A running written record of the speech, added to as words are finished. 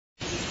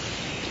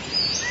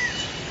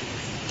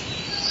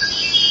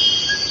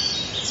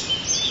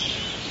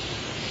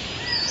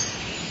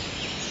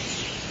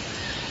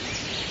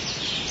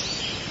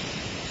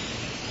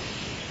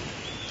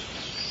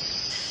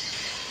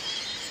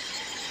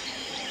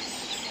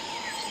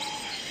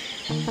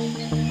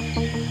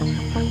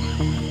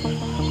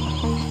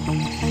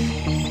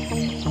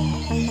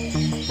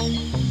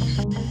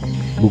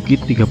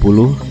Bukit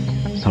Tigapuluh,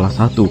 salah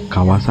satu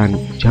kawasan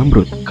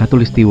jamrut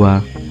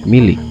khatulistiwa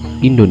milik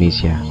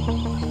Indonesia.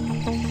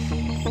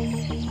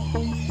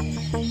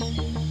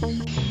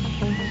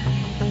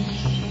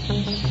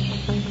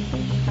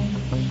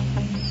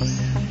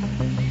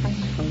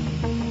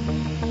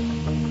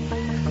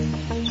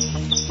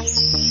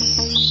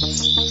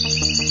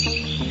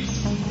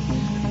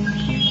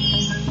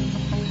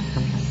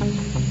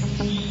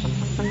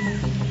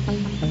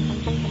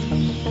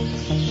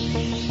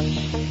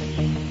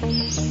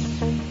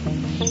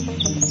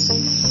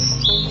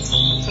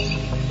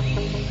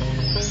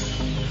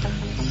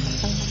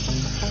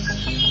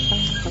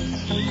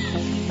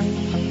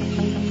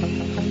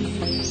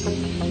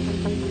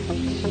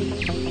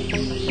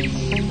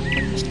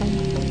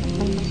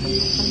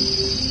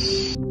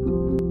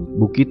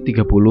 Bukit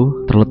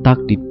Tigapuluh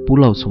terletak di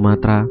Pulau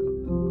Sumatera,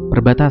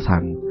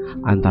 perbatasan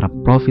antara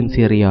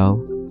Provinsi Riau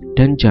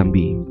dan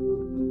Jambi.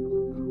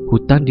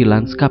 Hutan di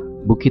lanskap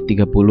Bukit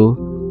Tigapuluh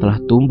telah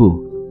tumbuh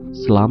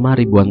selama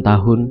ribuan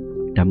tahun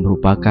dan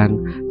merupakan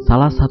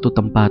salah satu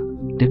tempat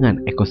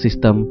dengan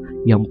ekosistem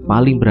yang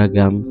paling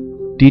beragam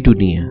di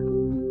dunia.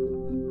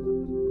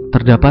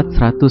 Terdapat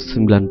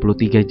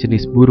 193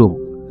 jenis burung,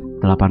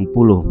 80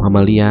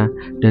 mamalia,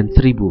 dan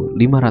 1.500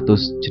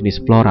 jenis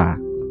flora.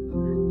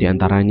 Di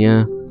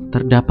antaranya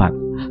terdapat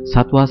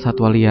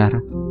satwa-satwa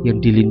liar yang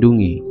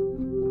dilindungi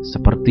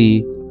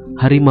seperti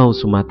harimau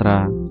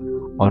Sumatera,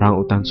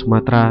 orang-utan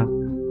Sumatera,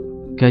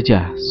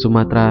 gajah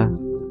Sumatera,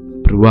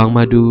 beruang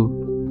madu,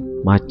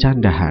 macan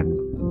dahan,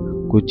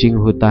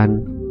 kucing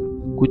hutan,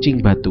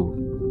 kucing batu,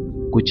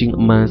 kucing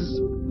emas,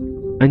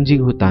 anjing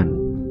hutan,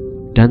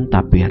 dan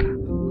tapir.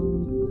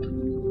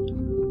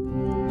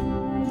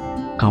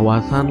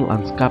 Kawasan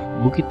lanskap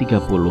Bukit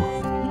Tigapuluh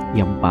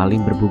yang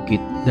paling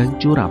berbukit dan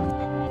curam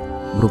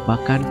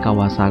merupakan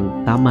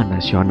kawasan taman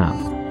nasional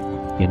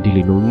yang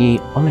dilindungi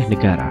oleh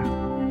negara.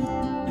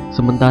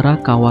 Sementara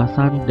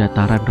kawasan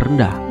dataran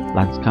rendah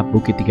lanskap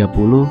Bukit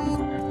Tigapuluh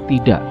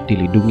tidak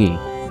dilindungi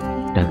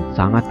dan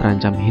sangat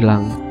terancam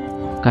hilang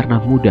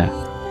karena mudah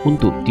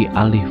untuk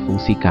dialih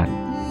fungsikan.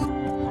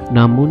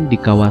 Namun di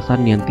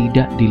kawasan yang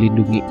tidak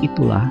dilindungi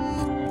itulah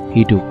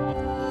hidup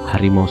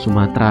harimau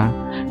Sumatera,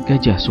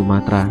 gajah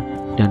Sumatera,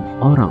 dan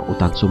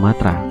orang-utan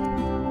Sumatera.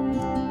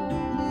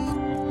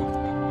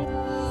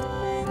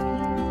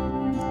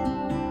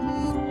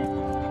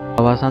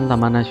 Kawasan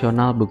Taman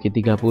Nasional Bukit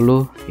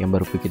Tigapuluh yang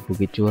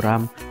berbukit-bukit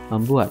curam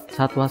membuat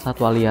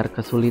satwa-satwa liar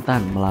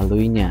kesulitan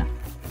melaluinya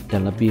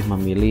dan lebih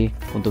memilih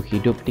untuk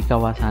hidup di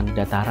kawasan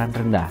dataran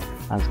rendah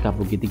lanskap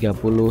Bukit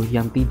Tigapuluh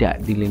yang tidak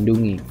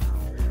dilindungi.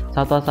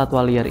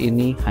 Satwa-satwa liar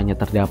ini hanya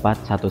terdapat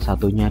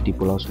satu-satunya di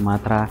Pulau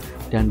Sumatera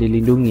dan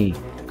dilindungi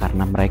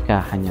karena mereka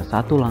hanya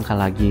satu langkah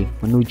lagi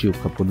menuju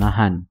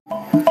kepunahan.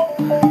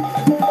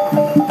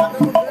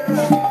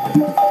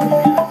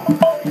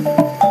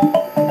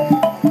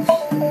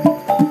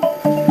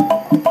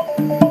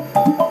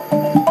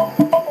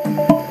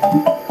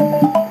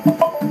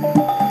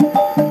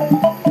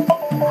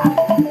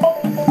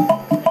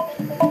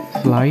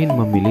 Selain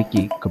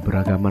memiliki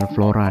keberagaman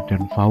flora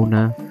dan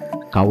fauna,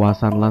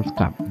 kawasan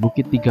lanskap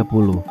Bukit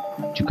Tigapuluh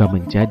juga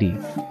menjadi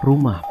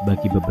rumah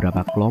bagi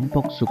beberapa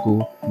kelompok suku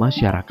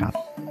masyarakat.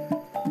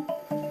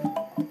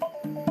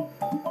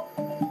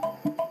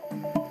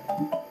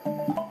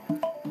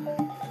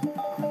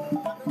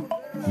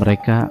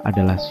 Mereka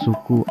adalah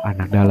suku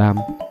Anak Dalam,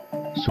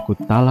 suku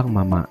Talang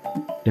Mama,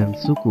 dan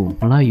suku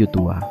Melayu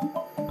Tua.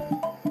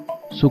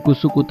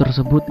 Suku-suku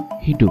tersebut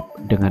hidup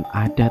dengan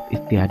adat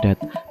istiadat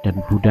dan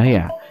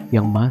budaya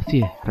yang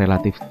masih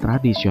relatif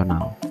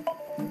tradisional.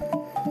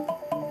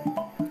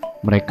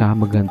 Mereka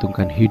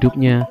menggantungkan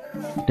hidupnya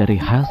dari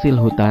hasil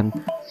hutan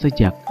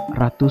sejak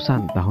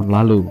ratusan tahun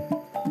lalu.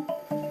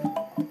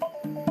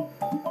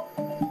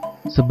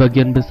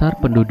 Sebagian besar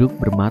penduduk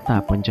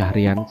bermata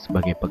pencaharian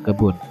sebagai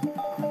pekebun.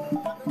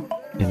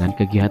 Dengan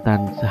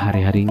kegiatan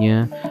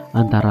sehari-harinya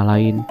antara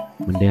lain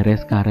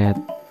menderes karet,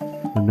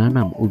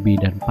 menanam ubi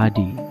dan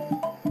padi,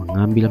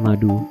 mengambil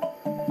madu,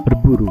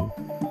 berburu,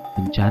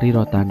 mencari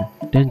rotan,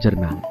 dan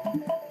jernang.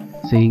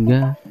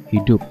 Sehingga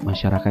hidup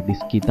masyarakat di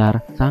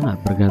sekitar sangat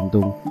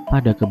bergantung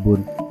pada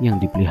kebun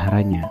yang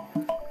dipeliharanya.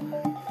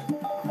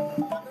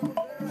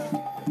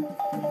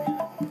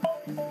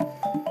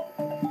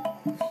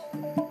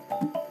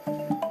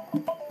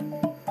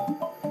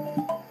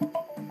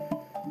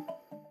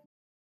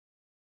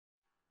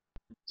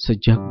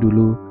 Sejak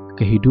dulu,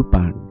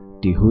 kehidupan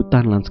di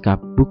hutan lanskap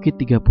Bukit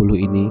Tigapuluh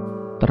ini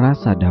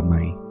terasa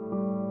damai.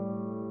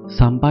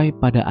 Sampai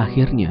pada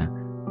akhirnya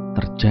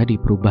terjadi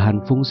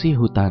perubahan fungsi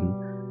hutan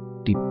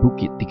di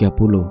Bukit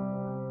Tigapuluh,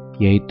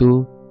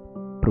 yaitu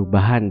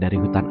perubahan dari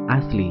hutan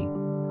asli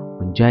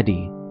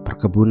menjadi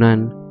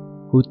perkebunan,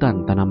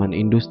 hutan tanaman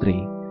industri,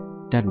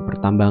 dan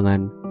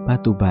pertambangan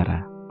batu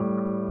bara.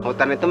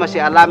 Hutan itu masih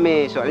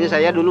alami, soalnya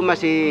saya dulu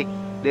masih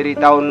Dari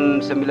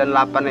tahun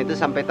 98 itu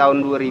sampai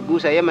tahun 2000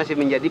 saya masih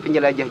menjadi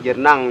penjelajah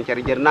jernang,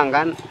 mencari jernang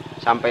kan.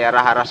 Sampai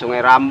arah-arah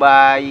Sungai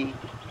Rambai,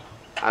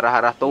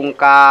 arah-arah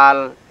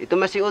Tungkal, itu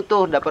masih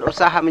utuh, dapat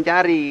usaha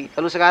mencari.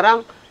 Kalau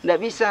sekarang tidak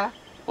bisa,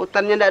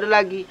 hutannya tidak ada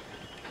lagi.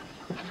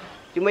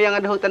 Cuma yang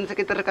ada hutan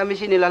sekitar kami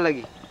sinilah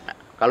lagi.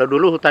 Kalau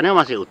dulu hutannya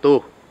masih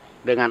utuh,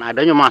 dengan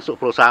adanya masuk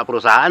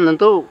perusahaan-perusahaan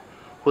tentu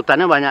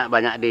hutannya banyak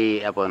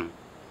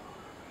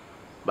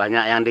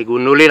banyak yang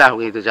digunduli lah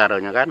begitu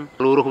caranya kan.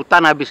 Seluruh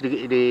hutan habis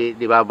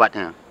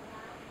dibabatnya.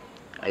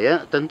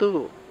 Ya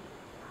tentu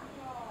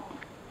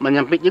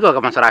menyempit juga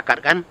ke masyarakat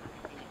kan.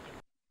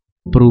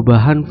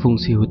 Perubahan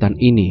fungsi hutan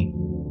ini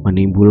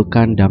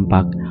menimbulkan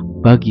dampak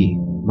bagi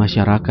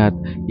masyarakat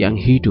yang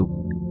hidup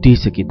di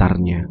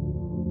sekitarnya.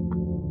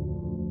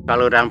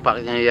 Kalau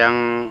dampaknya yang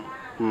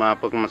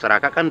ke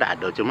masyarakat kan tidak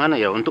ada, cuman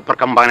ya untuk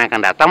perkembangan yang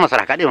akan datang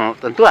masyarakat ya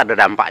tentu ada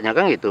dampaknya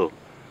kan gitu.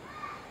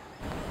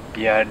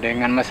 Ya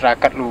dengan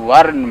masyarakat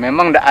luar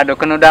memang tidak ada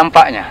kena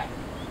dampaknya,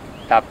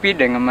 tapi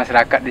dengan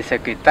masyarakat di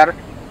sekitar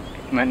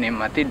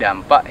menikmati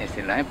dampak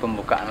istilahnya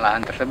pembukaan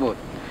lahan tersebut.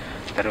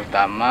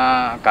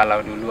 Terutama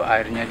kalau dulu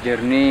airnya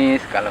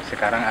jernih, kalau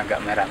sekarang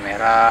agak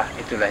merah-merah,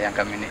 itulah yang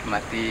kami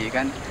nikmati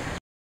kan.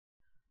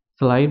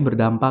 Selain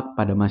berdampak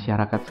pada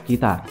masyarakat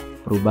sekitar,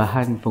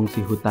 perubahan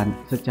fungsi hutan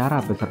secara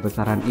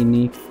besar-besaran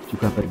ini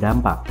juga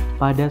berdampak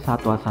pada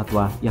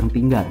satwa-satwa yang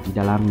tinggal di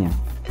dalamnya.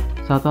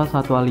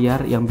 Satwa-satwa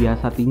liar yang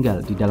biasa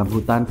tinggal di dalam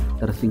hutan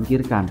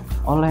tersingkirkan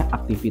oleh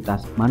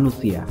aktivitas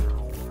manusia.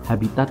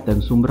 Habitat dan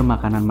sumber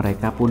makanan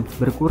mereka pun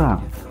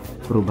berkurang.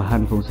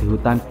 Perubahan fungsi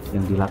hutan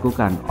yang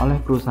dilakukan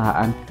oleh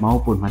perusahaan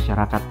maupun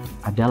masyarakat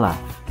adalah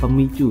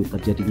pemicu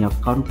terjadinya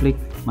konflik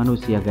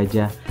manusia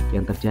gajah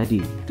yang terjadi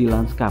di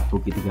lanskap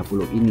Bukit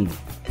Tigapuluh ini.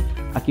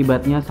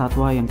 Akibatnya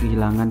satwa yang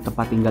kehilangan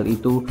tempat tinggal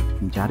itu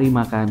mencari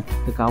makan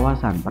ke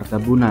kawasan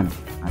perkebunan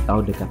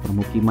atau dekat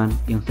permukiman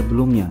yang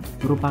sebelumnya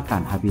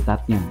merupakan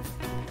habitatnya.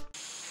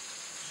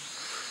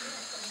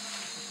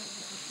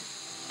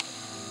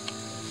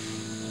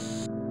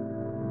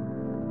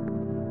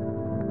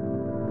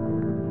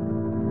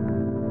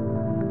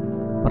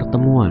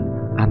 Pertemuan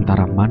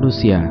antara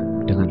manusia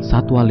dengan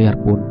satwa liar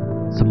pun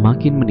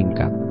semakin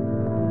meningkat.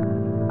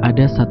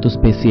 Ada satu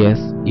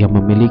spesies yang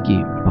memiliki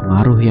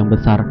pengaruh yang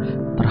besar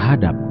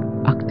terhadap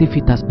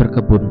aktivitas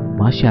berkebun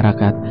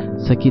masyarakat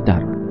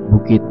sekitar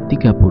Bukit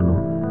Tigapuluh.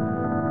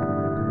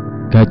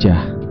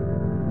 Gajah.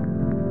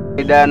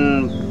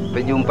 Dan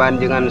perjumpaan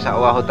dengan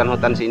sawah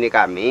hutan-hutan sini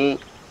kami,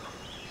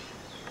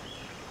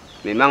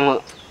 memang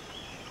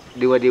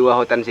diwa-diwa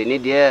hutan sini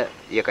dia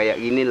ya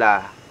kayak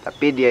ginilah.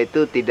 Tapi dia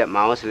itu tidak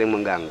mau saling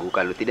mengganggu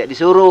kalau tidak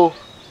disuruh.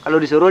 Kalau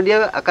disuruh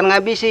dia akan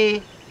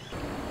ngabisi.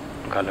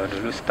 Kalau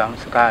dulu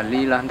setahun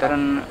sekali lah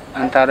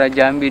antara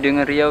Jambi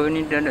dengan Riau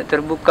ini tidak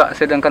terbuka.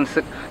 Sedangkan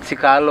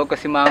Sikalo ke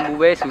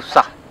Simambu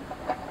susah.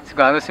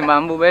 Sikalo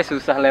Simambu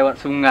susah lewat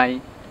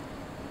sungai.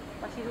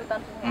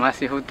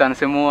 Masih hutan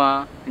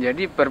semua.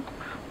 Jadi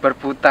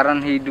perputaran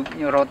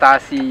hidupnya,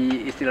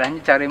 rotasi, istilahnya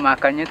cari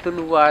makannya itu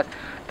luas.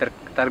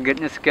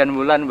 Targetnya sekian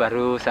bulan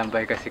baru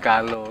sampai ke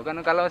Sikalo. Kan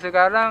kalau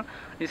sekarang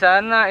di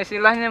sana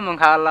istilahnya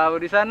menghalau,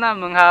 di sana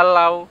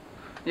menghalau.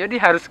 Jadi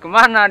harus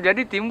kemana?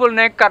 Jadi timbul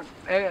nekat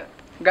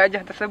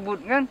gajah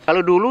tersebut kan.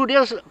 Kalau dulu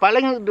dia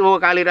paling 2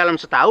 kali dalam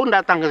setahun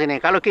datang ke sini.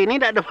 Kalau kini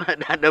tidak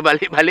ada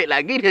balik-balik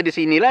lagi, dia di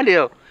sinilah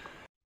dia.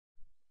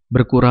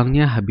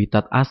 Berkurangnya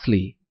habitat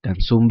asli dan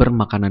sumber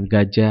makanan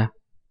gajah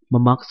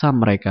memaksa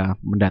mereka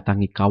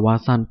mendatangi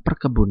kawasan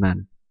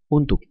perkebunan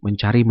untuk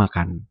mencari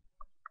makan.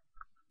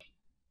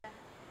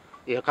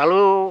 Ya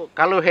kalau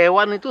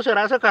hewan itu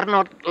saya rasa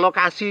karena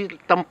lokasi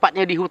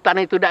tempatnya di hutan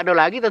itu tidak ada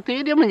lagi,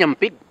 tentunya dia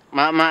menyempit,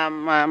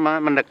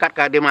 mendekat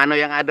ke di mana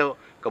yang ada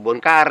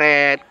kebun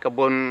karet,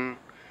 kebun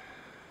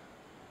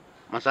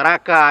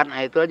masyarakat,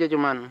 nah itu aja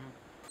cuman.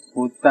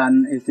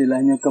 Hutan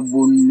istilahnya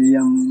kebun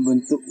yang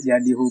bentuk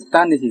jadi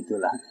hutan di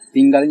situlah.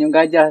 Tinggalnya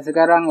gajah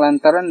sekarang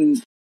lantaran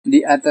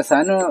di atas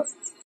sana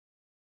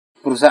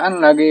perusahaan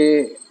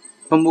lagi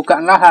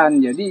pembukaan lahan,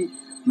 jadi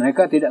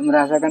mereka tidak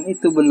merasakan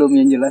itu belum.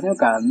 Yang jelasnya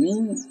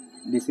kami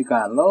di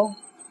Sikalo,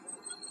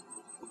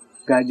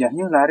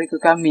 gajahnya lari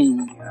ke kami.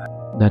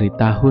 Dari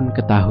tahun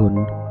ke tahun,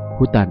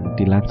 hutan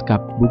di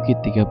lanskap Bukit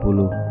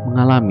Tigapuluh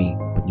mengalami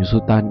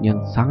penyusutan yang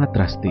sangat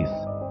drastis.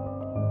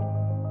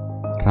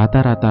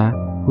 Rata-rata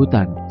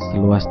hutan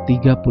seluas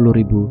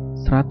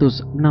 30.116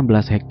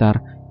 hektar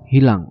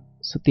hilang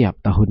setiap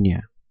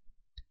tahunnya.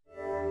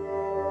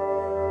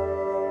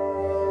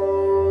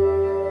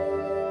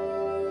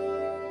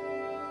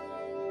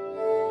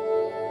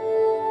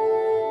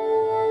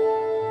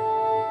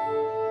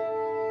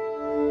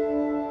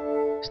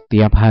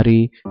 Setiap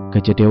hari,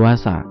 gajah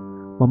dewasa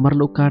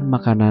memerlukan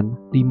makanan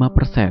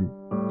 5%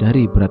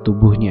 dari berat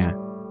tubuhnya,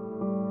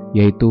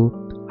 yaitu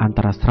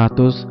antara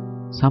 100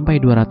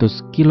 sampai 200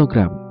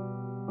 kg.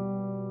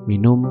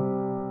 Minum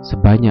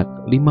sebanyak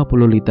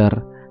 50 liter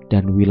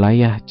dan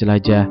wilayah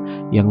jelajah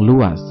yang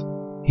luas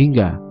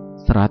hingga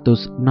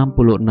 166,9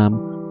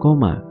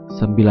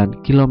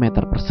 km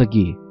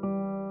persegi.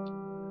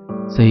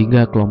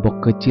 Sehingga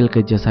kelompok kecil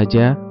gajah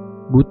saja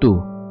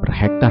butuh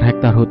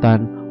berhektar-hektar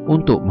hutan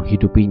untuk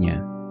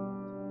menghidupinya.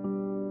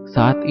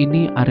 Saat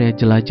ini area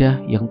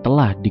jelajah yang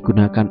telah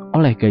digunakan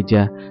oleh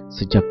gajah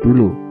sejak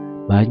dulu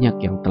banyak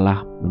yang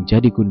telah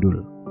menjadi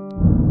gundul.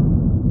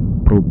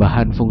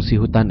 Perubahan fungsi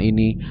hutan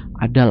ini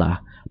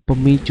adalah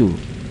pemicu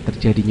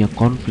terjadinya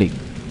konflik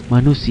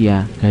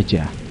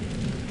manusia-gajah.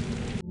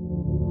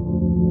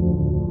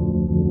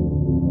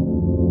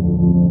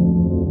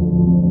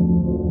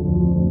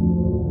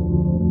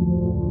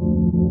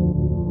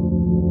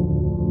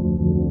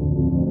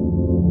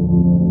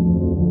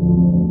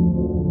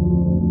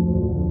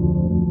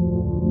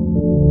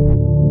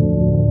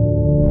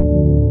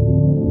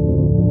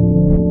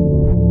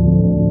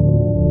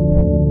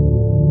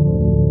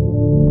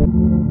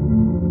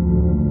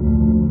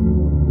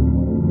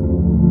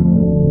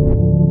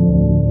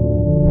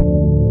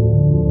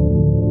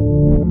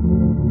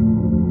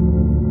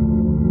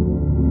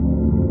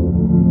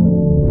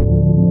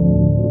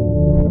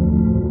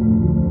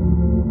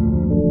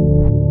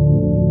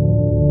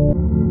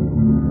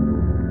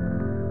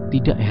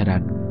 Tidak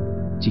heran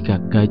jika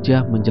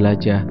gajah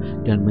menjelajah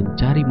dan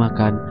mencari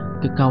makan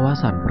ke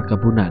kawasan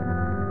perkebunan.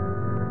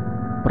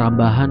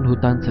 Perambahan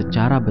hutan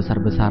secara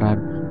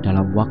besar-besaran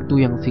dalam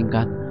waktu yang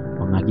singkat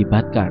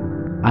mengakibatkan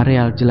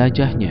areal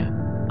jelajahnya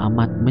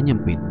amat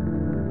menyempit.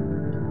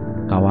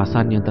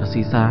 Kawasan yang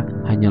tersisa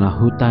hanyalah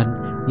hutan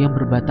yang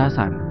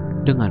berbatasan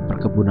dengan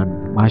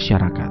perkebunan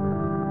masyarakat.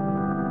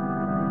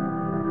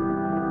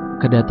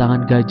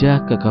 Kedatangan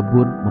gajah ke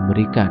kebun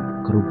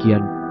memberikan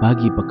kerugian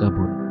bagi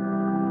pekebun.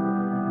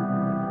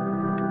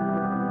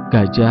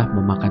 Gajah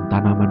memakan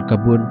tanaman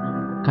kebun,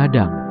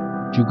 kadang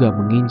juga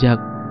menginjak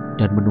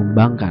dan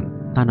menumbangkan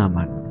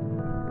tanaman.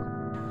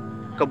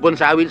 Kebun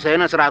sawit saya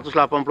 186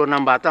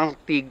 batang,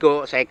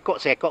 3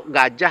 sekok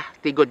gajah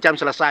 3 jam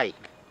selesai.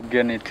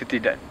 Kerugian itu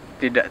tidak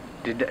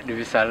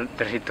bisa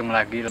terhitung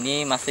lagi.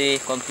 Ini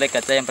masih konflik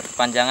gajah yang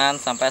berkepanjangan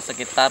sampai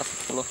sekitar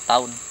 10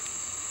 tahun.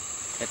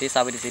 Jadi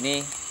sawit di sini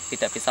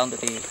tidak bisa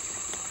untuk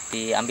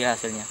diambil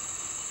hasilnya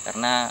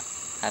karena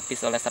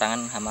habis oleh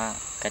serangan hama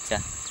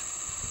gajah.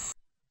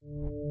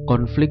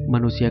 Konflik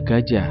manusia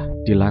gajah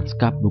di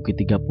lanskap Bukit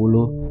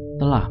Tigapuluh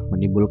telah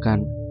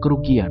menimbulkan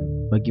kerugian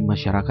bagi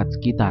masyarakat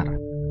sekitar,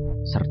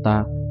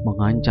 serta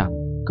mengancam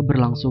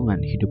keberlangsungan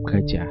hidup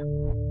gajah.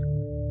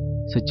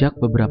 Sejak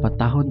beberapa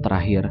tahun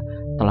terakhir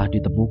telah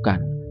ditemukan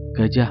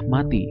gajah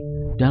mati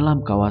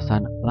dalam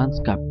kawasan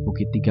lanskap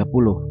Bukit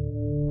Tigapuluh.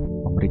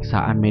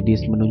 Pemeriksaan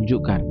medis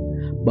menunjukkan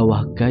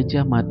bahwa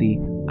gajah mati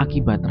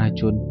akibat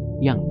racun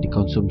yang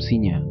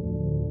dikonsumsinya.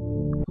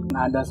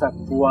 Ada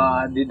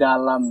sakwa di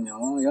dalamnya,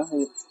 ya.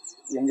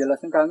 Yang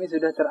jelasnya kami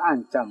sudah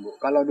terancam, Bu.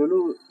 Kalau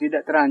dulu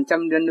tidak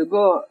terancam dan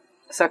juga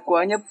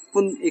sakwanya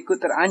pun ikut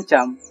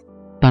terancam.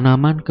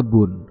 Tanaman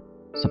kebun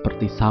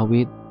seperti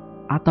sawit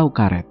atau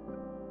karet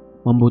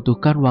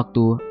membutuhkan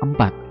waktu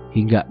 4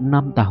 hingga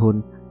 6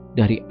 tahun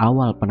dari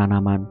awal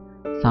penanaman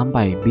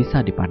sampai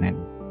bisa dipanen.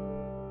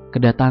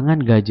 Kedatangan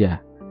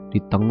gajah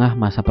di tengah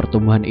masa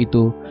pertumbuhan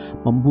itu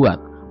membuat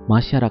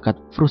masyarakat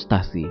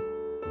frustasi,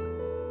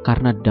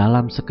 karena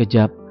dalam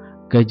sekejap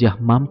gajah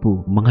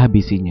mampu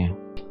menghabisinya.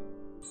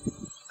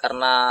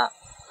 Karena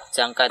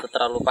jangka itu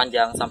terlalu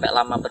panjang sampai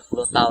lama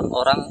berpuluh tahun,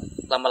 orang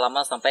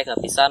lama-lama sampai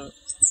kehabisan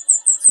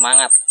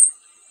semangat.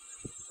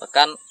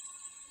 Bahkan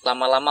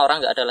lama-lama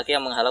orang nggak ada lagi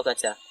yang menghalau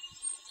gajah.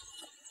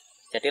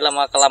 Jadi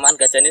lama-kelamaan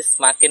gajah ini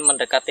semakin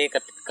mendekati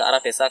ke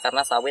arah desa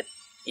karena sawit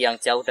yang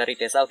jauh dari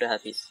desa udah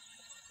habis.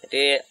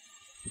 Jadi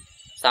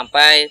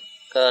sampai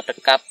ke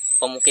dekat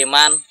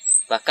pemukiman,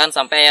 bahkan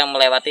sampai yang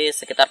melewati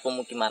sekitar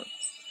pemukiman.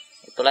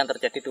 Itulah yang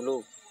terjadi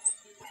dulu.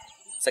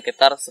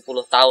 Sekitar 10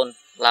 tahun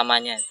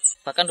lamanya.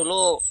 Bahkan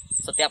dulu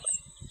setiap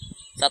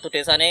satu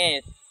desa ini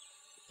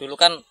dulu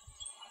kan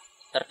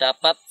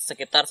terdapat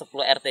sekitar 10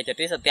 RT.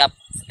 Jadi setiap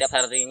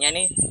harinya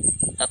ini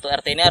satu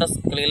RT ini harus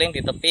keliling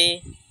di tepi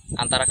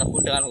antara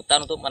kebun dengan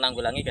hutan untuk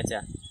menanggulangi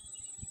gajah.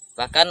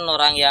 Bahkan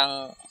orang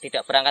yang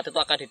tidak berangkat itu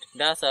akan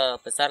didenda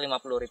sebesar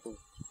 50.000.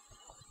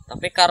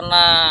 Tapi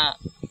karena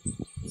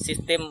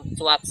sistem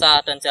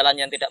cuaca dan jalan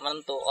yang tidak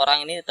menentu,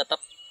 orang ini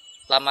tetap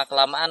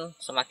lama-kelamaan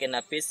semakin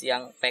habis,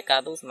 yang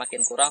PK itu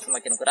semakin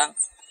kurang,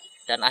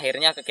 dan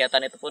akhirnya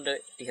kegiatan itu pun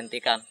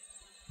dihentikan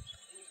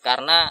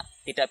karena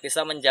tidak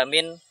bisa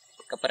menjamin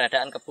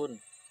keberadaan kebun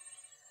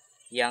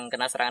yang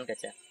kena serangan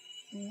gajah.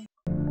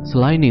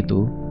 Selain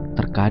itu,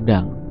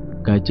 terkadang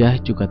gajah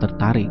juga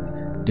tertarik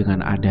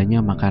dengan adanya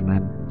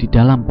makanan di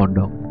dalam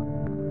pondok.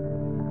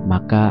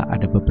 Maka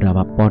ada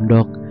beberapa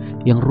pondok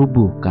yang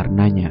rubuh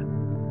karenanya.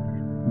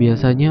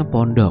 Biasanya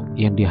pondok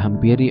yang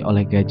dihampiri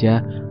oleh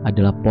gajah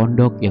adalah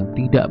pondok yang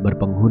tidak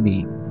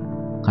berpenghuni,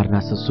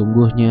 karena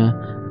sesungguhnya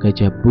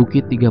gajah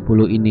Bukit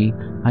Tigapuluh ini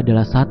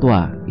adalah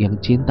satwa yang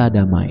cinta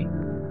damai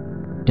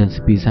dan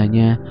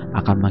sebisanya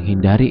akan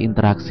menghindari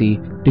interaksi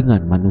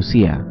dengan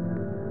manusia.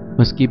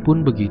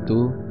 Meskipun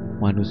begitu,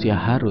 manusia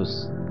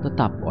harus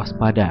tetap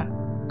waspada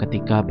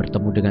ketika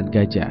bertemu dengan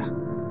gajah.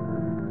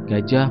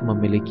 Gajah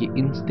memiliki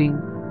insting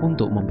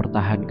untuk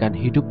mempertahankan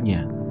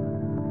hidupnya.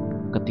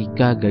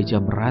 ketika gajah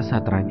merasa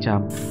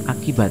terancam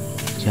akibat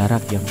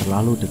jarak yang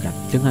terlalu dekat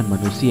dengan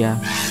manusia,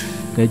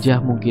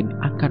 gajah mungkin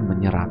akan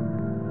menyerang.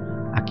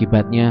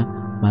 Akibatnya,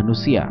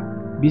 manusia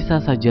bisa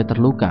saja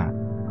terluka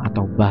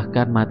atau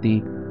bahkan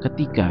mati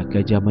ketika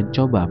gajah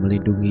mencoba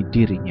melindungi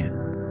dirinya.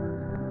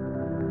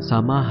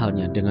 Sama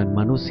halnya dengan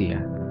manusia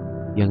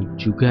yang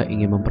juga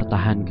ingin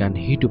mempertahankan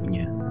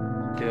hidupnya.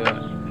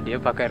 Dia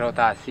pakai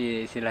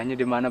rotasi, istilahnya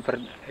di mana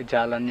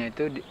jalannya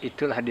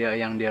itulah dia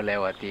yang dia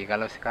lewati.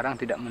 Kalau sekarang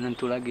tidak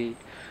menentu lagi,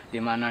 di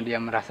mana dia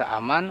merasa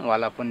aman,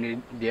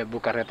 walaupun dia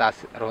buka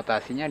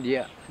rotasinya,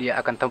 dia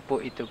akan tempuh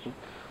itu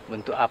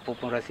bentuk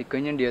apapun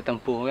resikonya dia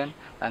tempuh kan.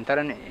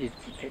 Lantaran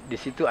di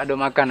situ ada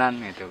makanan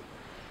gitu.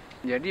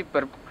 Jadi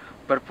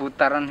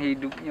perputaran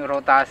hidupnya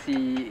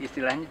rotasi,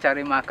 istilahnya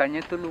cari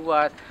makannya itu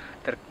luas.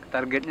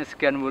 Targetnya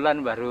sekian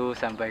bulan baru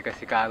sampai ke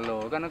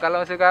Sikalo. Kan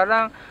kalau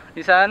sekarang di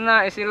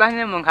sana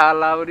istilahnya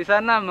menghalau, di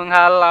sana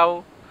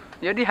menghalau.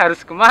 Jadi harus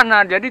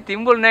kemana? Jadi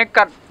timbul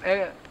nekat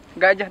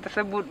gajah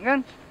tersebut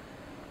kan.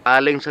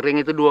 Paling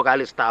sering itu 2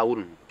 kali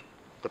setahun.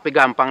 Tapi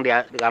gampang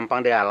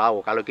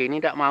dihalau. Kalau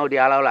kini tidak mau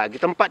dihalau lagi.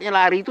 Tempatnya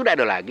lari itu tidak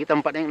ada lagi.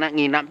 Tempat yang nak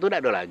nginap itu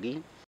tidak ada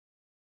lagi.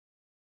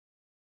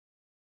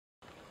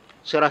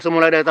 Saya rasa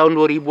mulai dari tahun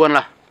 2000-an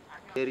lah.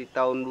 Dari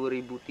tahun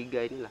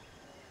 2003 inilah.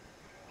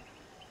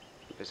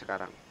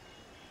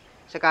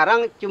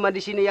 Sekarang cuma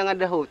di sini yang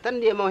ada hutan,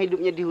 dia mau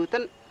hidupnya di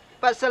hutan.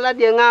 Pas setelah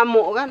dia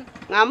ngamuk kan,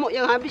 ngamuk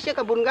yang habisnya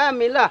kebun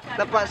kami lah,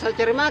 terpaksa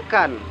cari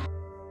makan.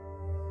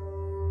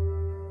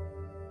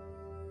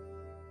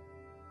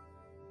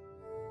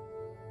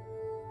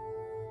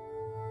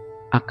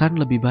 Akan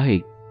lebih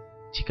baik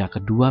jika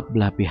kedua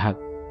belah pihak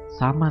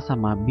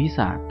sama-sama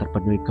bisa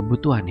terpenuhi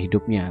kebutuhan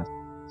hidupnya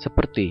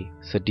seperti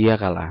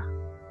sedia kala,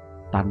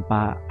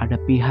 tanpa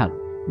ada pihak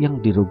yang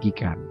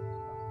dirugikan.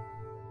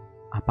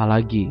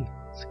 Apalagi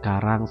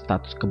sekarang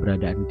status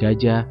keberadaan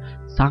gajah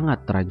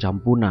sangat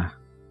terancam punah.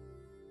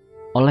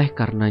 Oleh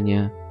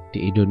karenanya,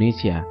 di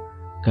Indonesia,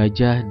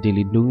 gajah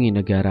dilindungi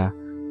negara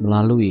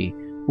melalui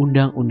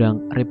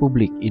Undang-Undang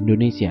Republik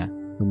Indonesia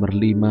Nomor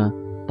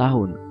 5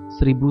 Tahun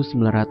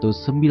 1990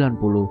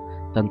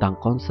 tentang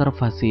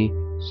konservasi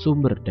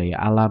sumber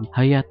daya alam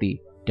hayati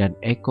dan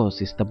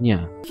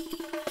ekosistemnya.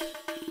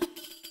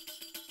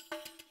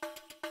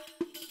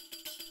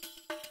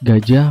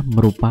 Gajah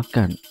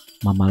merupakan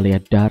mamalia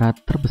darat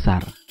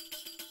terbesar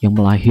yang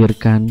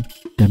melahirkan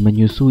dan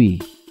menyusui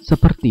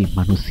seperti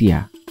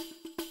manusia.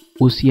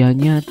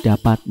 Usianya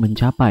dapat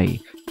mencapai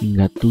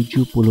hingga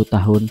 70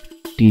 tahun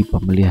di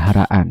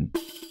pemeliharaan.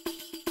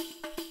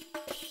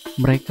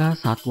 Mereka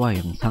satwa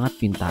yang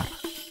sangat pintar.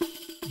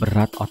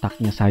 Berat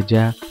otaknya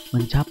saja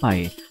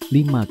mencapai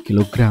 5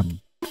 kg.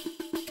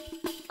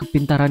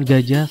 Kepintaran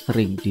gajah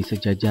sering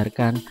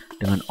disejajarkan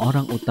dengan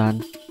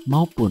orang-utan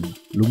maupun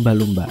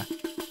lumba-lumba.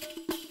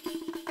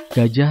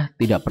 Gajah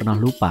tidak pernah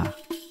lupa.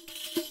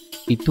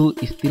 Itu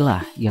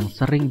istilah yang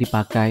sering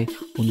dipakai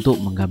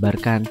untuk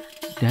menggambarkan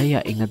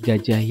daya ingat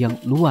gajah yang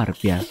luar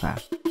biasa.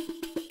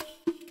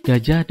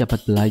 Gajah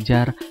dapat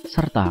belajar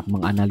serta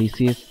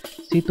menganalisis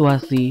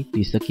situasi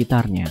di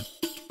sekitarnya.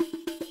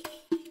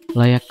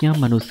 Layaknya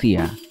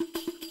manusia,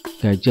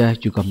 gajah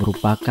juga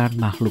merupakan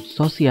makhluk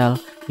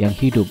sosial yang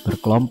hidup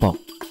berkelompok,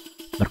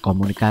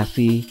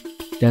 berkomunikasi,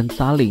 dan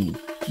saling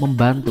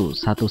membantu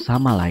satu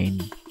sama lain.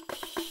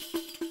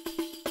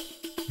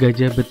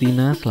 Gajah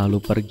betina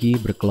selalu pergi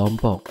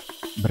berkelompok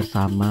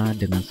bersama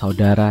dengan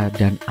saudara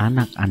dan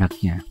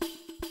anak-anaknya.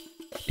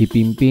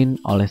 Dipimpin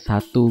oleh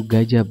satu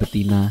gajah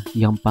betina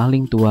yang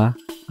paling tua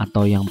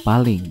atau yang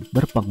paling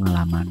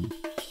berpengalaman.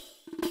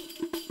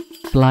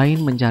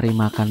 Selain mencari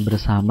makan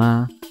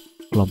bersama,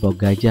 kelompok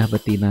gajah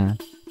betina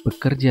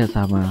bekerja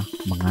sama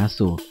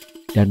mengasuh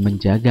dan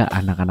menjaga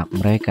anak-anak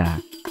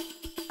mereka.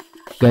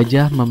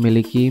 Gajah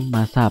memiliki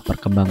masa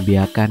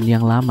perkembangbiakan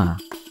yang lama.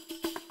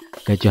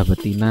 Gajah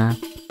betina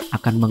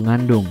akan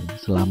mengandung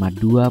selama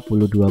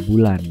 22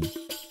 bulan.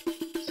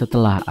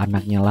 Setelah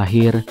anaknya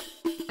lahir,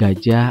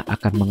 gajah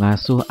akan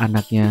mengasuh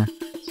anaknya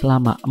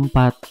selama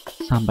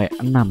 4-6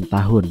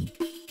 tahun.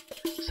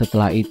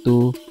 Setelah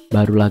itu,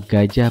 barulah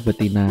gajah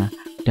betina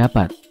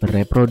dapat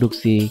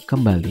bereproduksi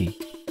kembali.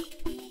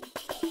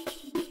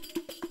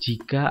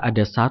 Jika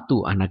ada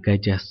satu anak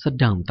gajah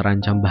sedang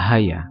terancam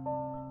bahaya,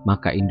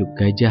 maka induk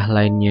gajah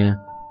lainnya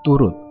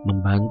turut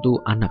membantu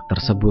anak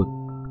tersebut.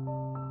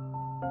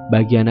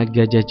 Bagi anak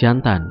gajah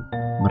jantan,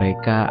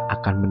 mereka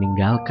akan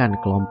meninggalkan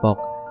kelompok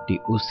di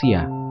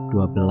usia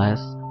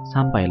 12-15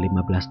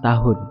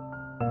 tahun.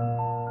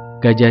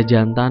 Gajah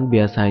jantan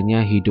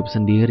biasanya hidup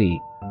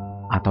sendiri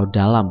atau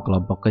dalam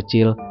kelompok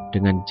kecil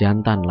dengan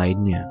jantan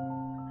lainnya.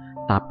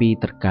 Tapi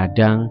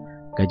terkadang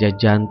gajah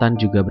jantan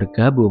juga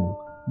bergabung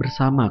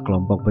bersama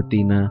kelompok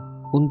betina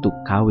untuk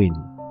kawin.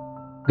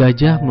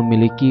 Gajah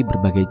memiliki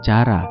berbagai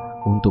cara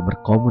untuk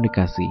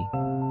berkomunikasi,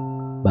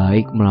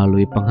 baik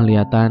melalui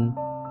penglihatan,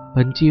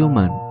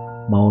 penciuman,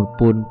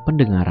 maupun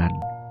pendengaran.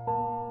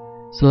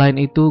 Selain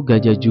itu,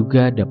 gajah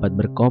juga dapat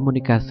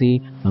berkomunikasi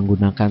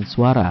menggunakan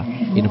suara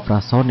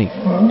infrasonik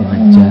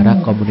dengan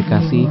jarak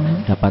komunikasi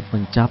dapat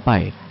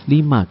mencapai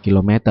 5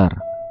 km.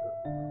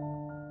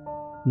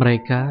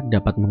 Mereka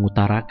dapat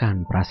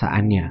mengutarakan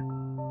perasaannya,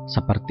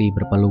 seperti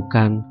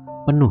berpelukan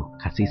penuh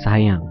kasih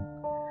sayang,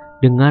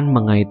 dengan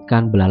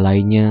mengaitkan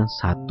belalainya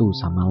satu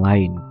sama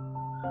lain,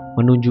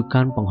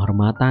 menunjukkan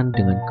penghormatan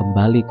dengan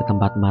kembali ke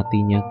tempat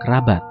matinya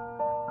kerabat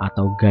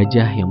atau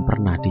gajah yang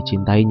pernah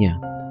dicintainya,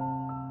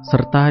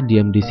 serta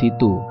diam di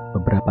situ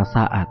beberapa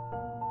saat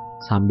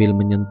sambil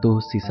menyentuh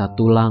sisa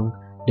tulang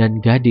dan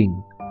gading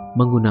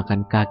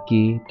menggunakan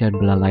kaki dan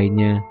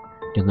belalainya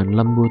dengan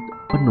lembut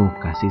penuh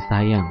kasih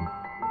sayang.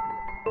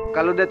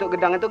 Kalau Datuk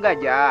Gedang itu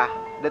gajah,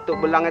 Datuk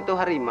Belang itu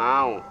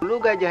harimau.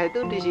 Dulu gajah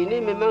itu di sini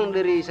memang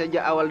dari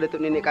sejak awal Datuk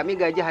nenek kami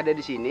gajah ada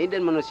di sini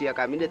dan manusia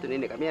kami Datuk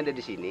nenek kami ada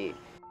di sini.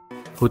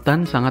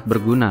 Hutan sangat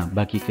berguna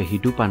bagi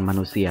kehidupan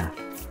manusia.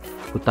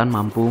 Hutan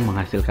mampu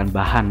menghasilkan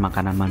bahan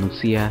makanan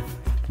manusia,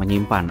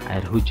 menyimpan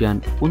air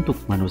hujan untuk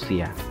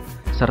manusia,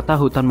 serta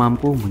hutan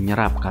mampu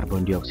menyerap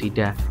karbon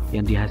dioksida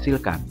yang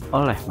dihasilkan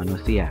oleh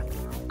manusia,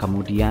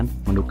 kemudian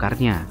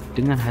menukarnya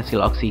dengan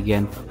hasil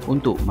oksigen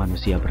untuk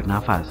manusia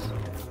bernafas.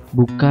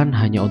 Bukan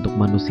hanya untuk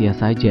manusia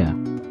saja,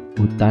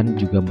 hutan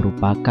juga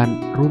merupakan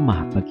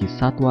rumah bagi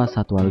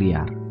satwa-satwa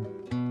liar.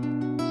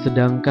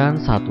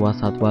 Sedangkan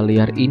satwa-satwa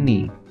liar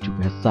ini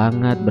juga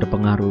sangat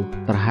berpengaruh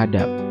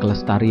terhadap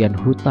kelestarian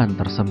hutan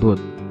tersebut,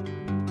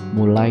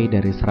 mulai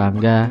dari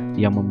serangga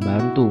yang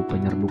membantu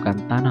penyerbukan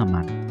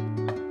tanaman,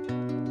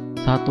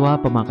 satwa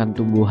pemakan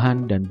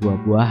tumbuhan dan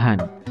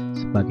buah-buahan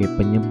sebagai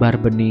penyebar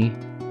benih,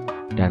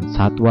 dan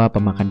satwa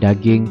pemakan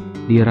daging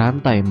di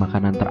rantai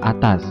makanan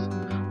teratas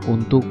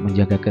untuk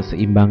menjaga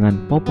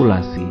keseimbangan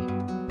populasi.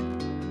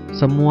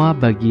 Semua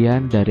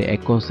bagian dari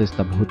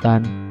ekosistem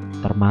hutan,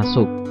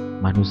 termasuk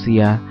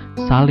manusia,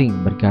 saling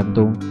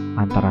bergantung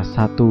antara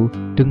satu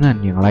dengan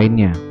yang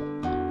lainnya.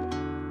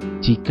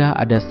 Jika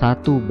ada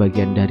satu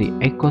bagian dari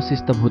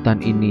ekosistem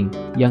hutan ini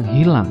yang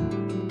hilang,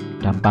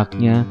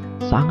 dampaknya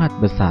sangat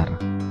besar.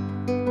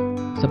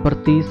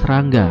 Seperti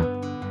serangga,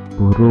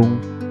 burung,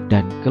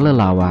 dan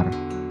kelelawar.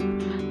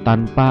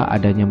 Tanpa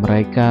adanya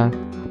mereka,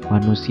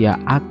 manusia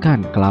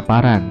akan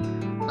kelaparan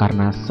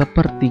karena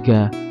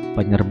sepertiga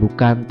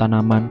penyerbukan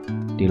tanaman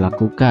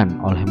dilakukan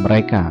oleh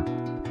mereka.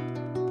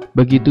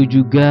 Begitu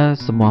juga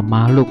semua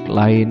makhluk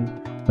lain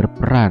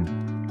berperan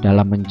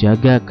dalam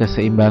menjaga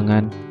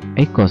keseimbangan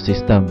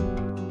ekosistem.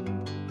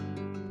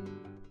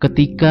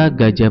 Ketika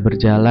gajah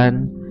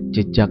berjalan,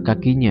 jejak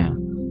kakinya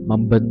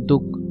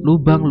membentuk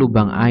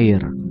lubang-lubang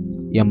air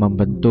yang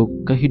membentuk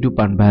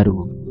kehidupan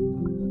baru.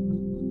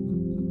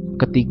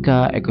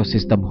 Ketika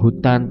ekosistem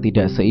hutan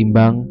tidak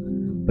seimbang,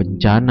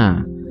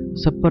 bencana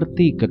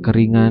seperti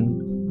kekeringan,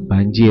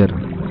 banjir,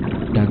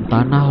 dan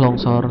tanah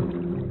longsor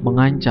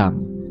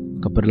mengancam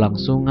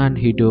keberlangsungan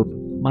hidup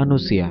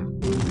manusia.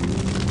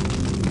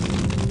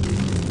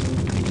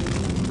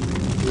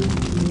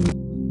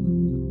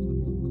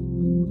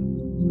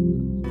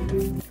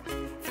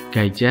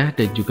 Gajah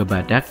dan juga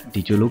badak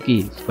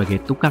dijuluki sebagai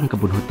tukang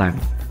kebun hutan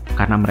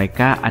karena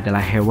mereka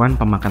adalah hewan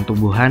pemakan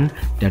tumbuhan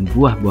dan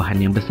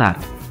buah-buahan yang besar,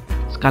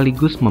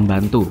 sekaligus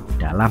membantu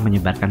dalam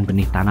menyebarkan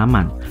benih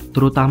tanaman,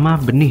 terutama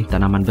benih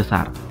tanaman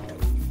besar.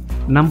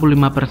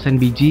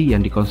 65% biji yang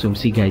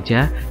dikonsumsi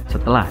gajah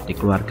setelah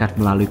dikeluarkan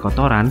melalui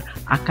kotoran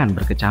akan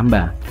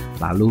berkecambah,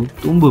 lalu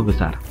tumbuh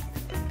besar.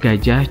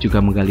 Gajah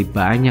juga menggali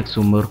banyak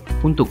sumur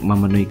untuk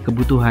memenuhi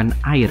kebutuhan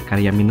air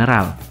kaya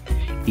mineral.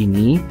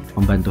 Ini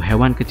membantu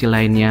hewan kecil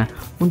lainnya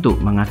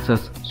untuk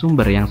mengakses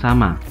sumber yang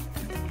sama.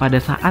 Pada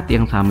saat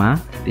yang sama,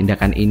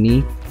 tindakan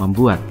ini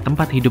membuat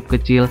tempat hidup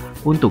kecil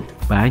untuk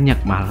banyak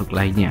makhluk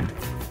lainnya.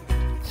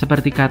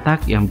 Seperti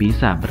katak yang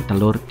bisa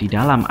bertelur di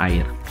dalam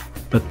air.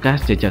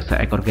 Bekas jejak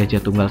seekor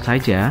gajah tunggal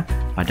saja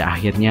pada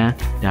akhirnya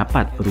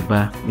dapat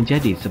berubah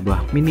menjadi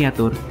sebuah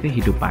miniatur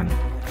kehidupan.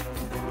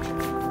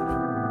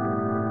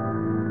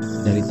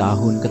 Dari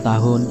tahun ke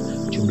tahun,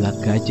 jumlah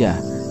gajah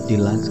di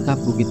lanskap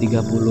Bukit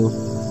Tigapuluh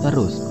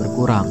terus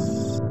berkurang.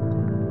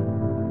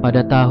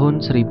 Pada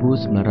tahun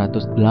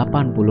 1985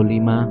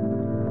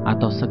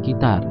 atau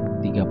sekitar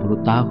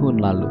 30 tahun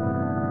lalu,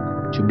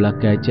 jumlah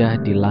gajah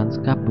di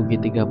lanskap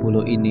Bukit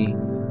Tigapuluh ini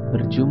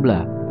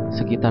berjumlah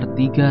sekitar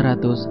 300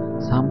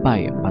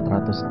 sampai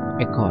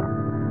 400 ekor.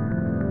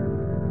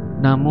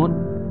 Namun,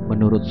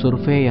 menurut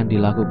survei yang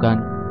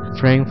dilakukan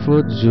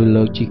Frankfurt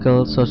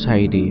Zoological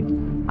Society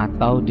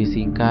atau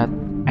disingkat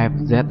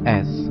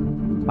FZS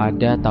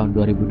pada tahun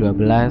 2012,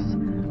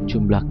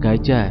 jumlah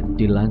gajah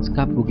di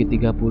lanskap Bukit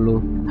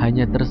Tigapuluh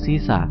hanya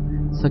tersisa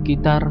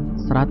sekitar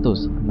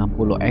 160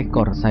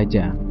 ekor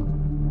saja.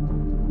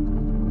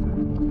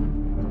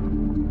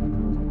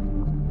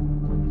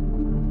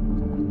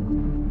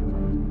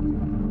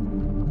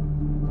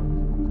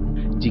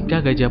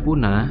 Jika gajah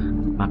punah,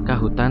 maka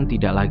hutan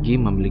tidak lagi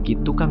memiliki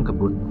tukang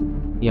kebun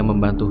yang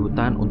membantu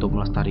hutan untuk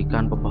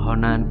melestarikan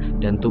pepohonan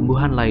dan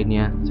tumbuhan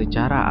lainnya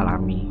secara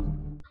alami.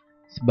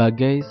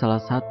 Sebagai salah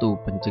satu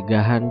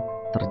pencegahan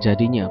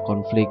terjadinya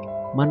konflik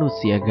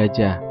manusia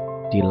gajah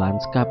di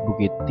lanskap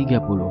Bukit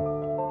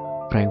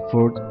 30.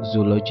 Frankfurt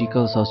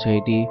Zoological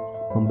Society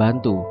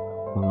membantu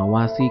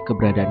mengawasi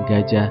keberadaan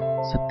gajah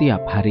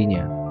setiap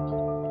harinya.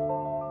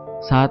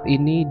 Saat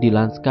ini di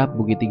lanskap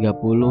Bukit 30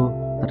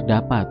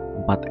 terdapat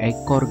 4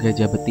 ekor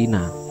gajah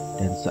betina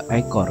dan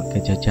seekor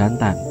gajah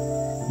jantan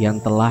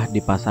yang telah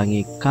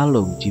dipasangi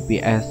kalung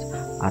GPS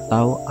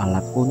atau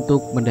alat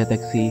untuk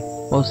mendeteksi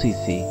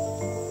posisi.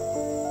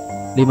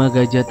 5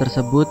 gajah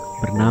tersebut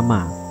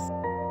bernama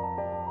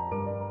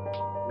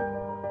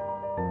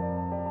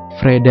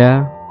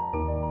Freda,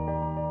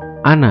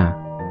 Ana,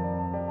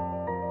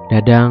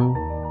 Dadang,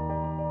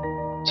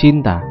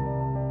 Cinta,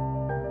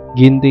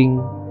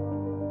 Ginting.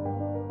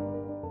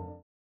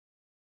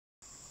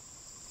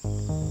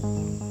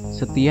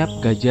 Setiap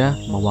gajah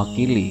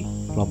mewakili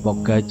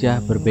kelompok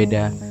gajah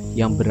berbeda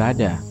yang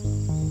berada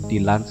di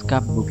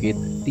lanskap Bukit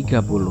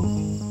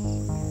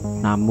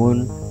 30.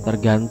 Namun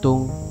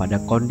tergantung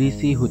pada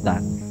kondisi hutan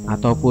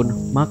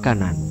ataupun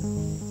makanan.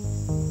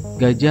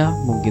 Gajah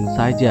mungkin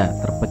saja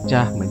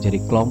terpecah menjadi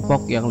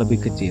kelompok yang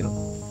lebih kecil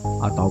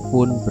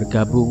ataupun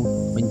bergabung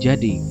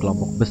menjadi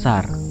kelompok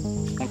besar.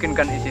 Mungkin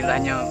kan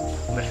istilahnya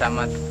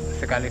bersama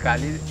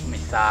sekali-kali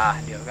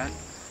misah dia kan.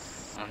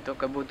 Untuk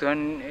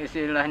kebutuhan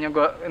istilahnya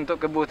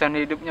untuk kebutuhan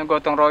hidupnya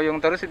gotong royong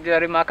terus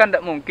cari makan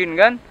tidak mungkin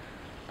kan.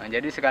 Nah,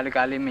 jadi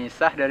sekali-kali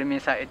misah, dari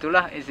misah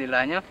itulah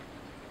istilahnya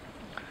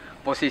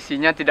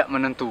posisinya tidak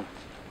menentu.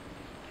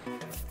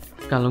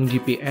 Kalung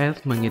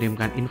GPS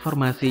mengirimkan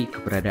informasi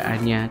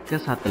keberadaannya ke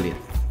satelit.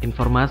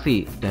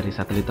 Informasi dari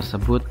satelit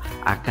tersebut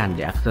akan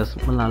diakses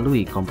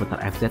melalui komputer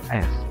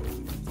FZS.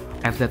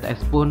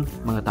 FZS pun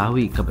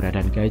mengetahui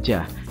keberadaan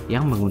gajah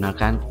yang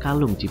menggunakan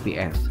kalung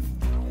GPS.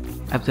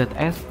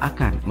 FZS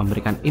akan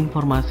memberikan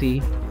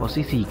informasi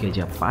posisi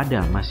gajah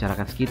pada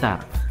masyarakat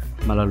sekitar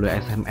melalui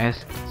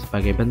SMS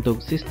sebagai bentuk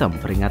sistem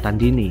peringatan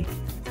dini.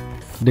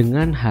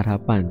 Dengan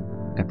harapan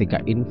ketika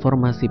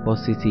informasi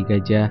posisi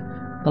gajah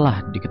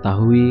telah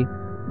diketahui,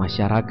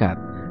 masyarakat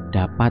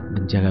dapat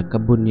menjaga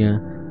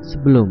kebunnya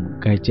sebelum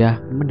gajah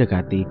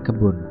mendekati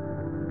kebun.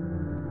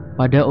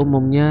 Pada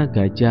umumnya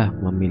gajah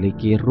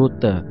memiliki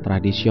rute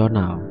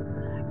tradisional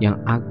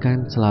yang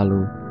akan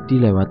selalu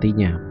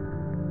dilewatinya.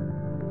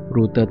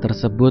 Rute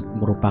tersebut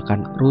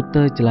merupakan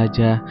rute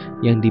jelajah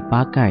yang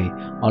dipakai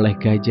oleh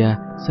gajah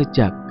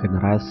sejak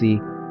generasi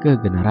ke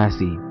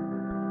generasi.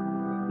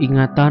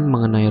 Ingatan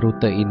mengenai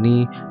rute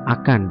ini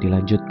akan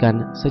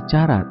dilanjutkan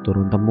secara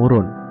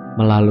turun-temurun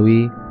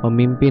melalui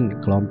pemimpin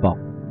kelompok.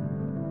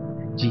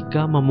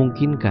 Jika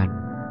memungkinkan,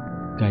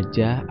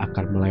 gajah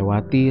akan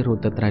melewati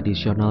rute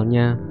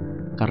tradisionalnya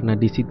karena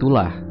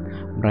disitulah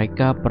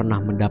mereka pernah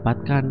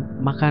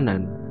mendapatkan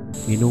makanan,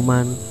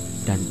 minuman,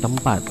 dan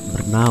tempat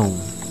bernaung.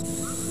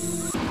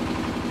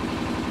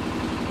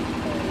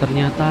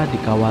 Ternyata di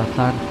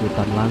kawasan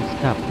hutan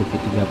lanskap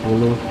Bukit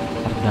 30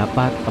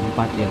 terdapat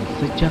tempat yang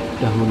sejak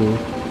dahulu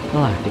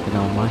telah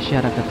dikenal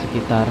masyarakat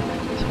sekitar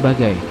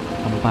sebagai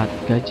tempat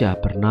gajah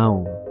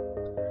bernaung.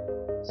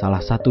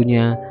 Salah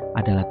satunya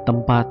adalah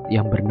tempat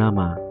yang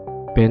bernama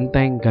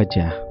Benteng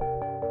Gajah.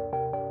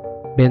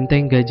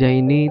 Benteng Gajah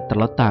ini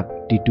terletak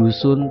di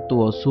Dusun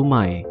Tuo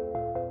Sumai.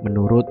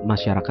 Menurut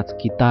masyarakat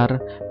sekitar,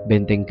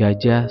 Benteng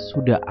Gajah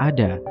sudah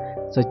ada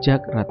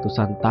sejak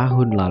ratusan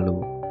tahun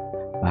lalu,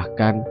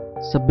 bahkan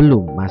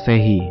sebelum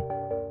Masehi.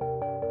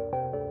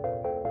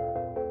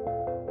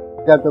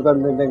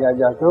 Jatuhkan Benteng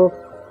Gajah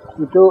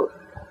itu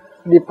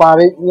di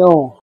paritnya,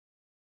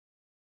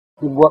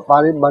 dibuat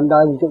parit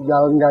bandar untuk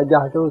jalan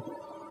gajah tuh.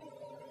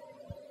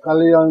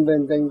 Kalau yang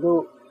benteng itu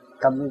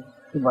kami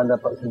cuma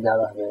dapat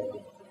sejarahnya.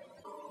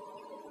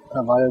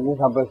 Sampai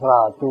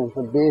 100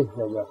 lebih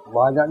gajah.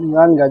 Banyak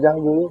dengan gajah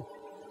dulu.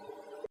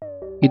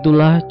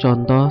 Itulah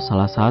contoh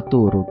salah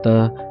satu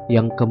rute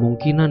yang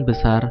kemungkinan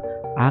besar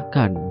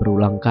akan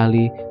berulang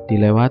kali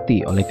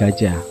dilewati oleh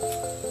gajah.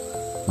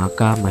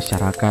 Maka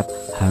masyarakat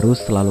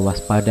harus selalu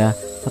waspada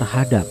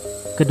terhadap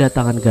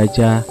kedatangan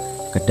gajah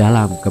ke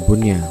dalam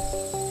kebunnya.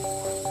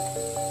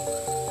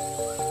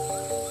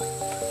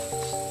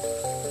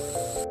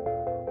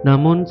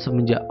 Namun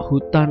semenjak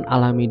hutan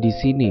alami di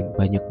sini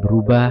banyak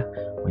berubah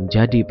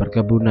menjadi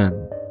perkebunan,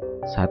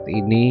 saat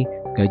ini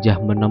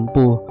gajah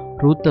menempuh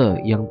rute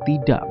yang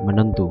tidak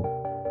menentu.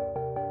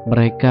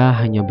 Mereka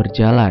hanya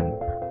berjalan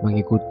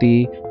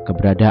mengikuti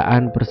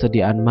keberadaan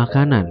persediaan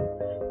makanan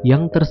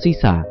yang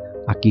tersisa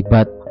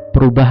akibat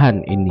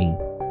perubahan ini.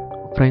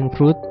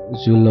 Frankfurt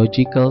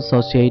Zoological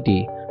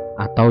Society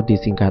atau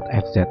disingkat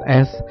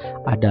FZS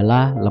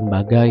adalah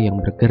lembaga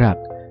yang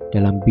bergerak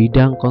dalam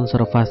bidang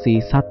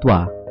konservasi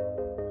satwa.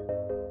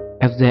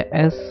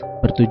 FZS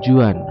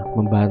bertujuan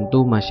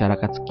membantu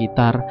masyarakat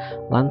sekitar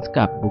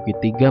lanskap Bukit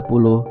 30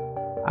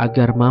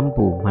 agar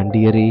mampu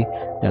mandiri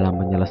dalam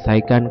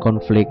menyelesaikan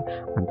konflik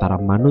antara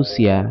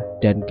manusia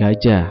dan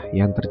gajah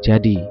yang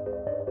terjadi.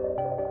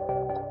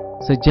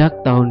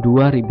 Sejak tahun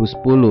 2010,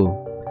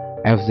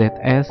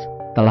 FZS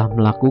telah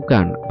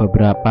melakukan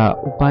beberapa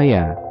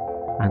upaya,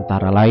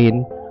 antara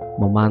lain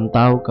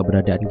memantau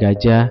keberadaan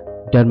gajah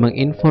dan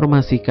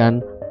menginformasikan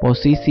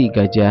posisi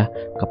gajah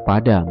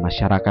kepada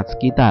masyarakat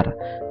sekitar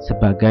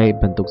sebagai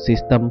bentuk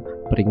sistem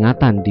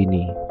peringatan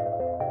dini.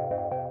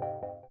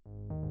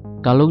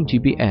 Kalung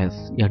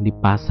GPS yang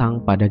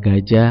dipasang pada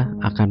gajah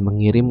akan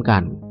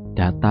mengirimkan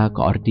data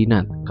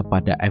koordinat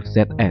kepada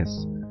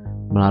FZS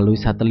melalui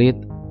satelit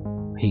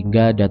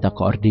hingga data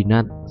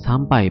koordinat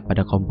sampai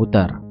pada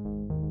komputer.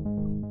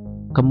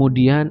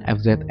 Kemudian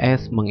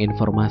FZS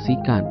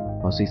menginformasikan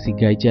posisi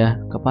gajah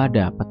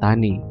kepada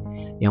petani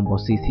yang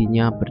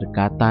posisinya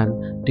berdekatan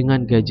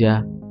dengan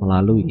gajah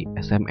melalui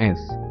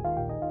SMS.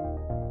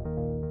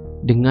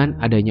 Dengan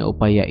adanya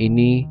upaya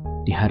ini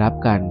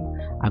diharapkan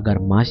agar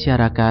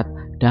masyarakat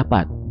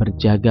dapat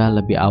berjaga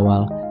lebih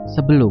awal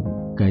sebelum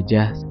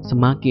gajah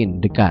semakin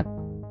dekat,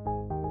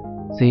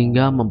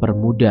 sehingga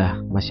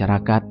mempermudah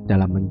masyarakat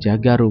dalam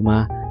menjaga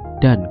rumah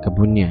dan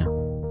kebunnya.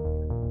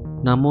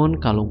 Namun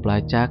kalung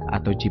pelacak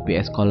atau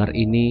GPS collar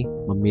ini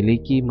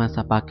memiliki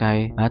masa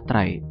pakai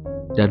baterai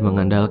dan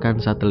mengandalkan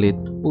satelit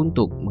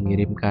untuk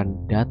mengirimkan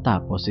data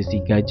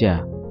posisi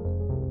gajah.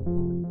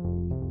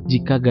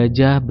 Jika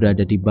gajah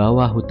berada di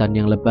bawah hutan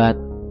yang lebat,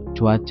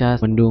 cuaca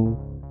mendung,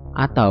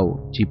 atau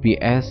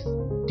GPS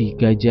di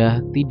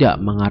gajah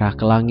tidak mengarah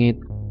ke langit,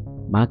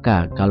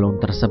 maka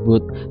kalung tersebut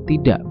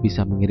tidak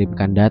bisa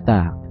mengirimkan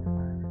data.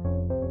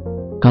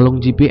 Kalung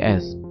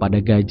GPS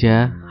pada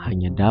gajah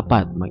hanya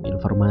dapat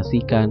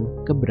menginformasikan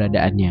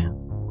keberadaannya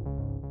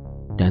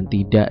dan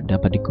tidak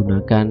dapat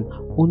digunakan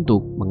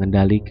untuk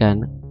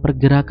mengendalikan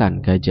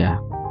pergerakan gajah.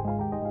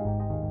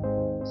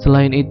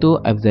 Selain itu,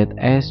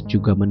 FZS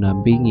juga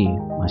mendampingi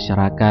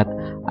masyarakat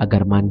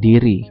agar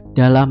mandiri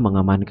dalam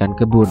mengamankan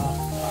kebun.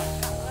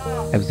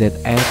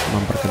 FZS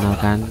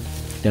memperkenalkan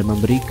dan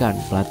memberikan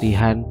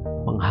pelatihan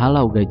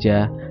menghalau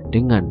gajah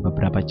dengan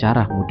beberapa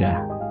cara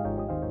mudah,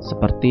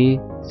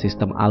 seperti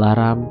sistem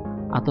alarm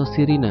atau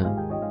sirine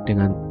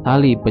dengan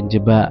tali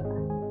penjebak,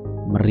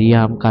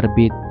 meriam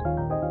karbit,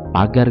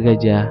 pagar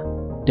gajah,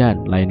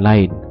 dan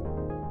lain-lain.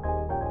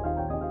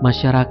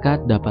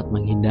 Masyarakat dapat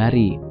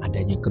menghindari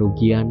adanya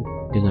kerugian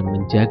dengan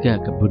menjaga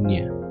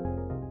kebunnya.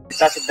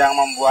 Kita sedang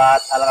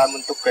membuat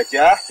alarm untuk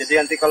gajah,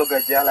 jadi nanti kalau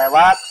gajah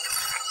lewat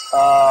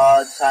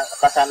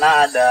ke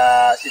sana ada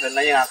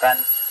sirene yang akan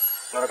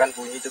mengeluarkan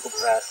bunyi cukup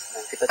keras.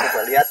 Nah, kita coba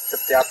lihat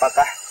seperti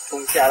apakah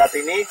fungsi alat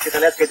ini. Kita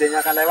lihat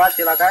gajahnya akan lewat,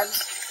 silakan.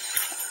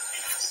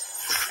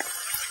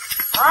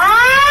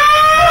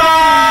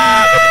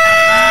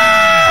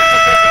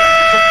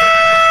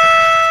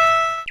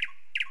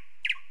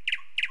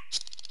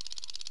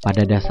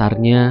 Pada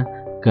dasarnya,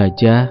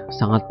 gajah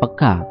sangat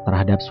peka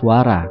terhadap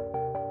suara.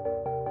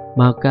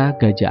 Maka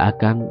gajah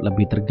akan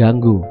lebih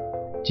terganggu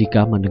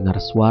jika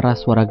mendengar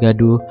suara-suara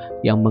gaduh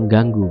yang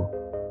mengganggu.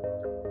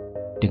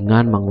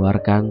 Dengan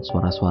mengeluarkan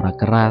suara-suara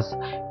keras,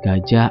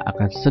 gajah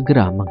akan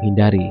segera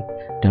menghindari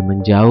dan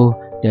menjauh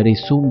dari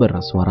sumber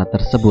suara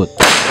tersebut.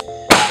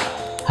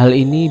 Hal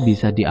ini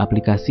bisa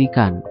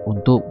diaplikasikan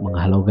untuk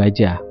menghalau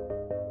gajah.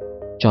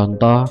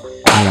 Contoh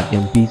alat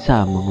yang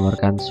bisa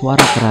mengeluarkan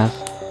suara keras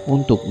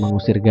untuk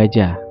mengusir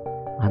gajah,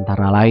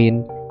 antara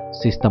lain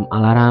sistem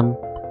alarm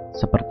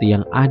seperti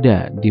yang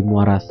ada di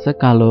muara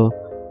sekalo,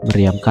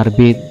 meriam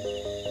karbit,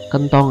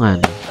 kentongan,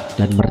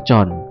 dan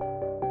mercon.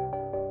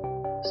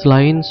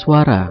 Selain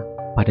suara,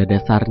 pada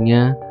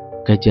dasarnya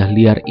gajah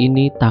liar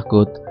ini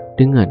takut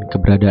dengan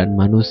keberadaan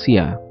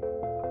manusia.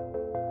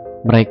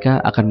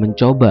 Mereka akan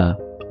mencoba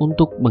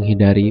untuk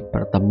menghindari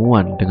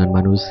pertemuan dengan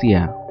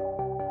manusia.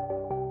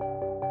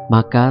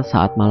 Maka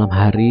saat malam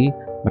hari,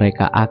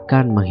 mereka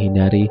akan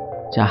menghindari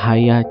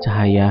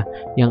cahaya-cahaya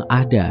yang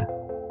ada,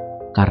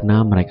 karena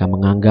mereka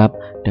menganggap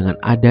dengan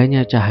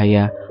adanya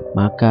cahaya,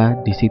 maka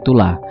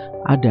disitulah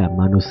ada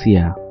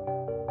manusia.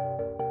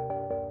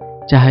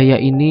 Cahaya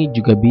ini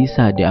juga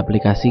bisa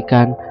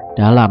diaplikasikan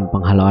dalam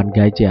penghalauan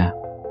gajah.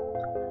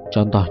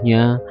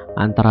 Contohnya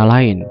antara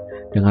lain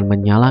dengan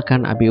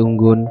menyalakan api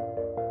unggun,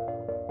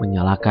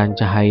 menyalakan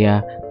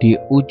cahaya di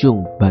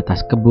ujung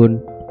batas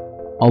kebun,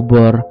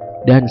 obor,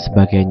 dan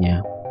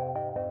sebagainya.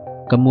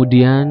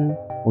 Kemudian,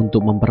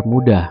 untuk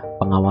mempermudah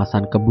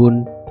pengawasan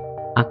kebun,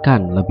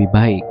 akan lebih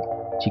baik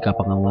jika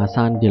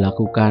pengawasan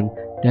dilakukan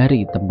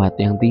dari tempat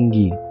yang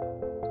tinggi.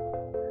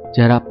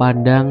 Jarak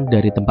pandang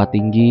dari tempat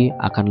tinggi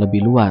akan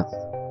lebih luas,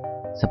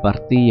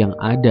 seperti yang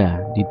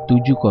ada di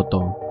 7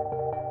 koto.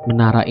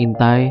 Menara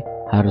intai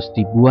harus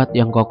dibuat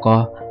yang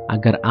kokoh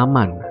agar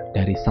aman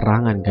dari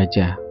serangan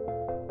gajah.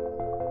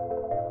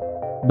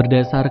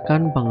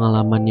 Berdasarkan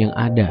pengalaman yang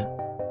ada,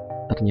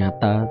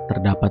 ternyata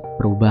terdapat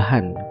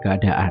perubahan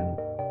keadaan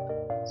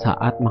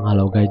saat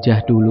menghalau gajah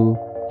dulu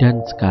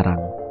dan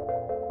sekarang.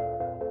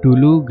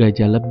 Dulu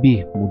gajah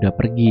lebih mudah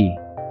pergi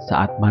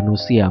saat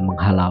manusia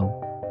menghalau.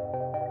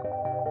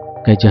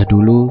 Gajah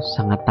dulu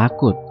sangat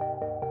takut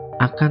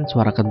akan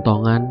suara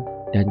kentongan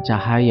dan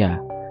cahaya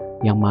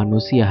yang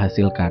manusia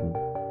hasilkan.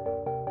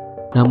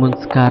 Namun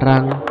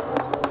sekarang,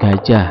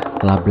 gajah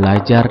telah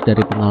belajar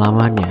dari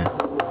pengalamannya.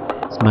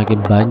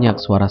 Semakin banyak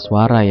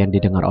suara-suara yang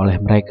didengar oleh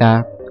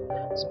mereka,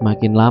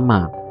 semakin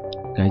lama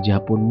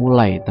gajah pun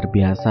mulai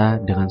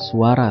terbiasa dengan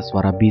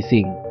suara-suara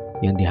bising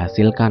yang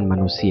dihasilkan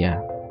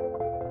manusia.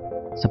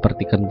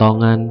 seperti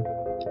kentongan,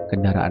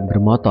 kendaraan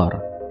bermotor,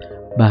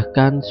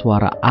 bahkan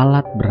suara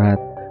alat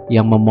berat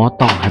yang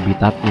memotong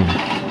habitatnya.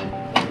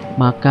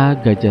 Maka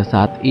gajah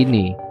saat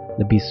ini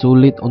lebih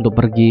sulit untuk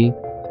pergi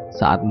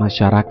saat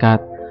masyarakat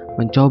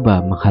mencoba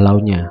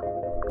menghalaunya.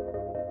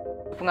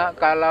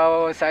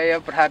 Kalau saya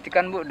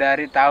perhatikan Bu,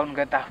 dari tahun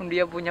ke tahun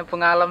dia punya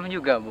pengalaman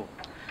juga Bu.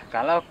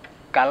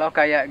 Kalau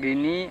kayak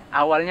gini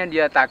awalnya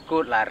dia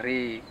takut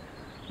lari,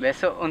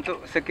 besok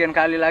untuk sekian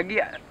kali lagi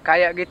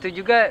kayak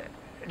gitu juga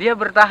dia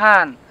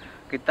bertahan.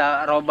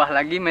 Kita robah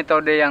lagi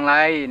metode yang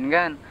lain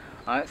kan,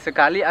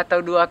 sekali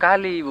atau dua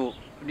kali Bu.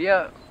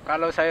 Dia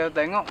kalau saya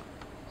tengok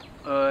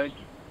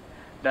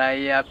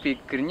daya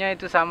pikirnya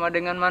itu sama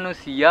dengan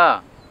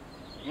manusia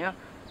ya.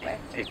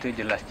 Itu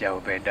jelas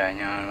jauh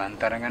bedanya,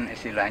 lantaran kan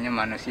istilahnya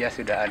manusia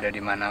sudah ada di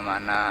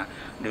mana-mana.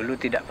 Dulu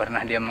tidak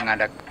pernah dia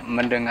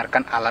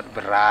mendengarkan alat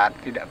berat,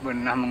 tidak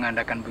pernah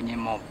mengadakan bunyi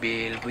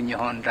mobil, bunyi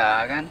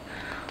Honda kan.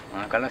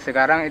 Nah, kalau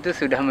sekarang itu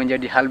sudah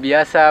menjadi hal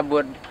biasa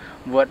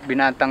buat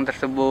binatang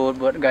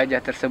tersebut, buat gajah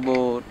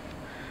tersebut.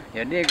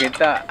 Jadi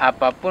kita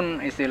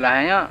apapun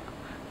istilahnya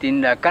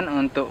tindakan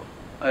untuk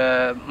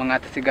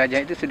mengatasi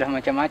gajah itu sudah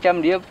macam-macam.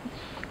 Dia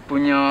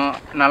punya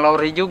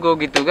naluri juga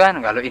gitu kan.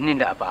 Kalau ini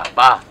tidak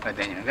apa-apa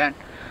katanya kan.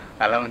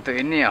 Kalau untuk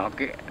ini ya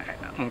oke,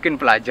 mungkin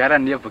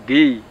pelajaran dia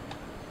pergi.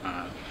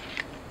 Nah,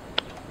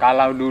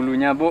 kalau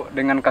dulunya Bu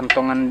dengan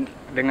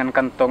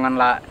kantongan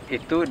lah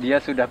itu dia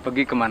sudah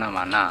pergi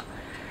kemana-mana.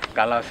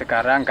 Kalau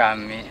sekarang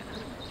kami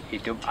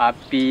hidup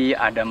api,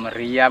 ada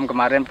meriam.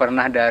 Kemarin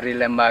pernah dari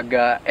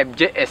lembaga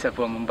FJS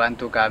apa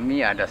membantu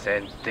kami, ada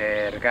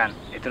senter kan.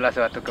 Itulah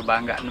suatu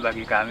kebanggaan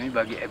bagi kami,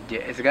 bagi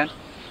FJS kan.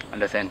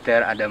 Ada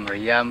senter, ada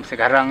meriam.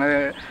 Sekarang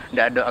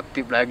tidak ada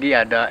aktif lagi,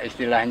 ada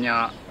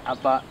istilahnya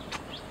apa,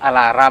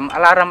 alarm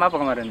apa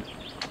kemarin?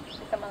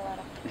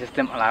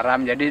 Sistem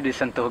alarm. Jadi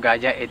disentuh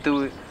gajah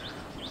itu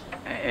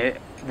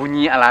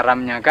bunyi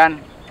alarmnya kan.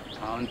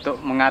 Nah, untuk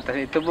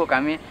mengatasi itu Bu,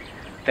 kami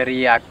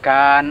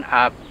teriakan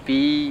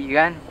api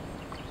kan,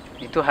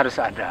 itu harus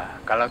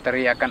ada. Kalau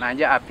teriakan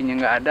aja apinya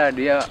nggak ada,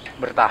 dia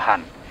bertahan.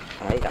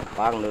 Nah,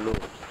 gampang dulu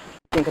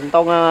bikin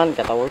kentongan,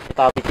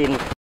 kita bikin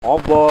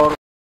obor,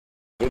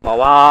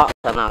 dibawa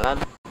sana kan,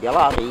 dia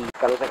lari.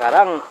 Kalau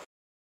sekarang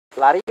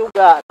lari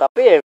juga,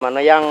 tapi mana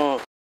yang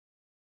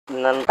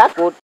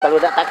takut.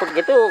 Kalau udah takut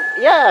gitu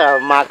ya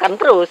makan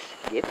terus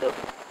gitu.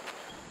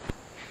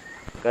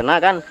 Karena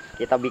kan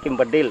kita bikin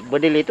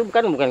bedil itu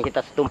bukan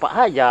kita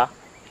setumpah aja.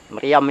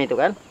 Meriam itu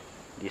kan,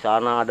 di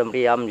sana ada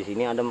meriam, di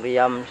sini ada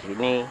meriam,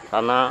 sini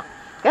sana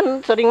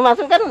kan sering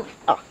masuk kan,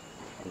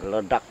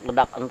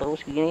 ledak-ledakan terus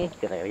gini,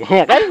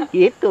 ya kan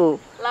gitu.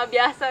 Lah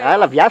biasa. Ya?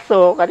 Lah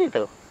biasa kan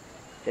itu.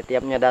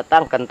 Setiapnya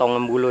datang kentong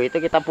bulu itu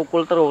kita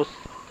pukul terus,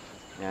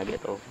 ya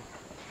gitu.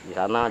 Di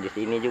sana, di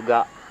sini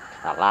juga,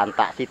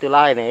 lantak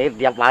situlah ini.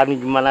 Tiap hari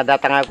gimana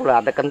datang aku lah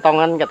ada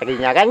kentongan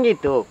katanya kan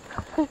gitu.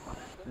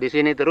 Di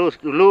sini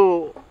terus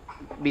dulu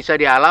bisa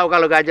dihalau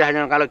kalau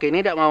gajahnya, kalau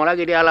kini tidak mau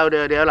lagi dihalau,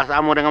 dia lah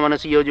sama dengan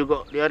manusia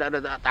juga, dia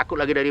tidak takut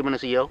lagi dari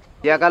manusia.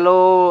 Ya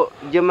kalau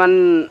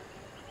zaman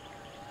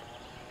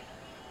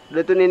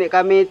Datuk nenek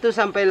kami itu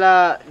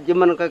sampailah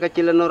zaman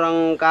kekecilan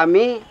orang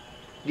kami,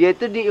 dia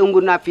itu di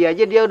unggun api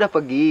aja dia udah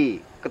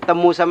pergi,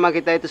 ketemu sama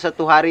kita itu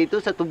satu hari itu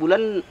 1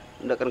 bulan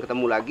udah akan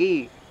ketemu lagi.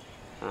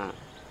 Nah,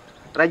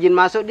 rajin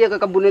masuk dia ke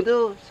kebun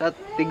itu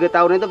 3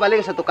 tahun itu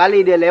paling 1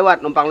 kali dia lewat,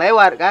 numpang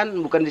lewat kan,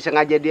 bukan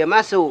disengaja dia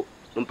masuk.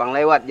 Numpang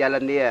lewat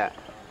jalan dia.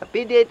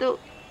 Tapi dia itu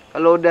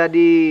kalau udah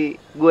di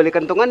gua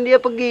kentongan dia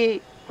pergi.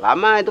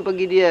 Lama itu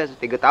pergi dia, 3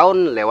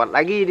 tahun lewat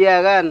lagi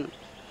dia kan.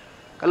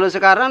 Kalau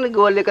sekarang di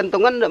gua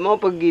kentongan enggak mau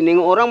pergi,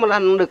 nengok orang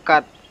malah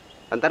mendekat.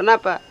 Lantaran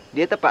apa?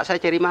 Dia terpaksa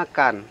cari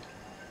makan.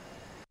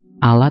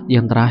 Alat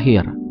yang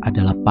terakhir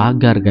adalah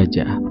pagar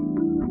gajah.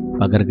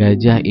 Pagar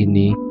gajah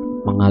ini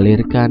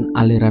mengalirkan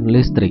aliran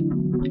listrik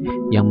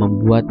yang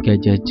membuat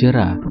gajah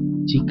jera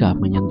jika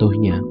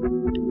menyentuhnya,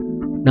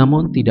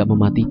 namun tidak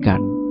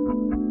mematikan.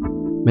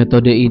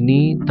 Metode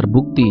ini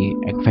terbukti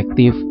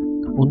efektif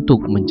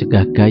untuk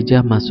mencegah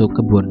gajah masuk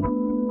kebun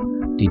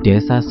di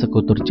Desa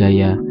Sekutur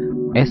Jaya,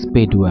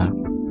 SP2,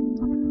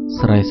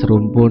 Serai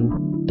Serumpun,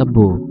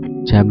 Tebo,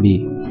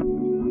 Jambi.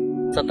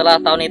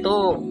 Setelah tahun itu,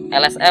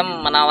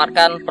 LSM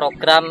menawarkan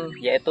program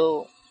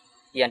yaitu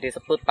yang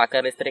disebut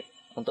pagar listrik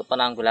untuk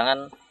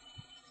penanggulangan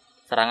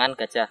serangan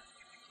gajah.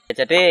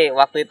 Jadi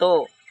waktu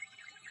itu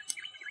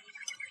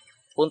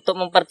untuk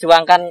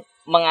memperjuangkan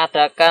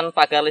mengadakan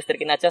pagar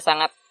listrik ini aja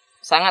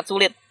sangat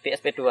sulit di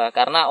SP2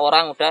 karena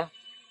orang udah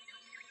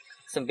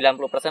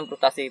 90%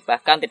 frustasi,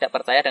 bahkan tidak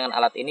percaya dengan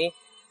alat ini.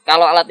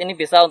 Kalau alat ini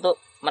bisa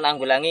untuk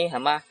menanggulangi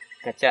hama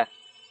gajah.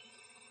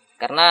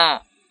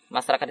 Karena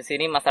masyarakat di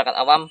sini, masyarakat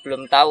awam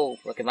belum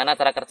tahu bagaimana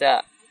cara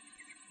kerja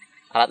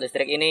alat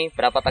listrik ini,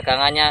 berapa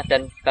tegangannya,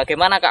 dan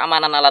bagaimana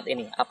keamanan alat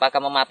ini.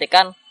 Apakah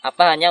mematikan,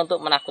 apa hanya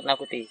untuk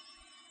menakut-nakuti.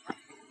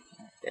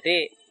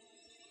 Jadi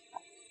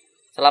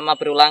selama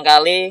berulang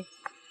kali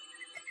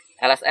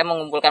LSM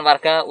mengumpulkan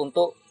warga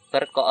untuk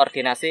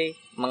berkoordinasi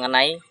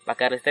mengenai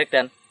pagar listrik,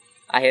 dan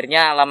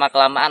akhirnya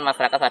lama-kelamaan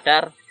masyarakat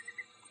sadar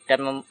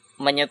dan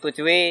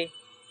menyetujui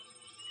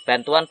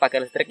bantuan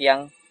pagar listrik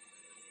yang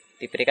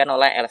diberikan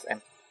oleh LSM.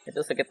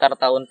 Itu sekitar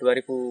tahun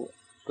 2012.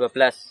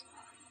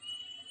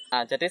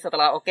 Nah, jadi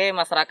setelah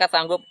masyarakat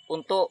sanggup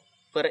untuk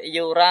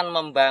beriuran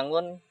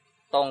membangun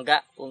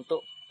tonggak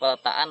untuk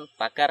peletaan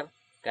pagar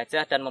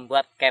gajah dan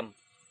membuat camp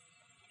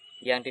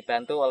yang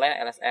dibantu oleh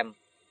LSM.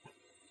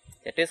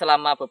 Jadi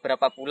selama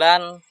beberapa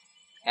bulan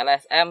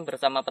LSM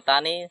bersama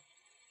petani,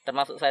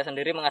 termasuk saya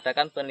sendiri,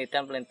 mengadakan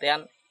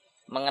penelitian-penelitian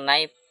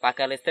mengenai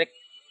pagar listrik,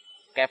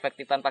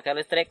 keefektifan pagar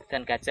listrik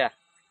dan gajah.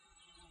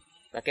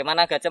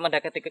 Bagaimana gajah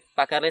mendekati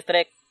pagar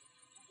listrik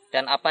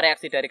dan apa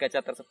reaksi dari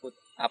gajah tersebut?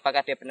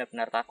 Apakah dia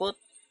benar-benar takut?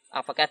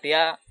 Apakah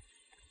dia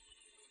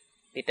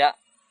tidak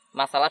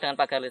masalah dengan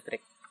pagar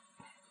listrik?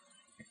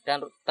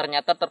 Dan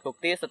ternyata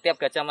terbukti setiap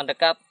gajah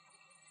mendekat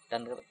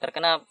dan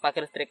terkena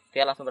pagar listrik,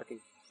 dia langsung pergi.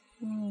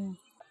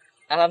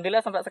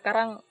 Alhamdulillah sampai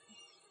sekarang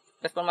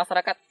respon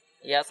masyarakat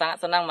ya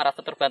sangat senang,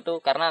 merasa terbantu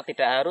karena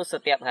tidak harus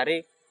setiap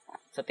hari,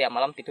 setiap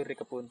malam tidur di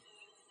kebun.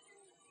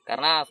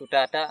 Karena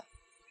sudah ada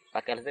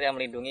pagar listrik yang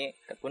melindungi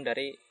kebun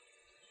dari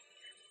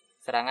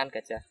serangan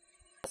gajah.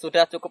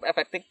 Sudah cukup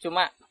efektif,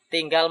 cuma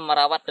tinggal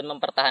merawat dan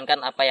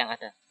mempertahankan apa yang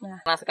ada.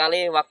 Nah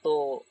sekali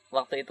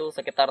waktu itu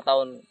sekitar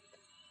tahun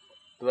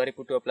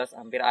 2012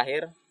 hampir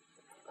akhir,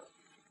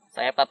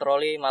 saya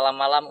patroli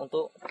malam-malam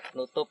untuk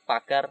nutup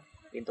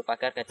pintu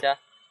pagar gajah,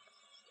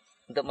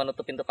 untuk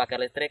menutup pintu pagar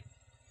listrik.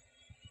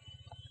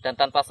 Dan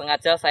tanpa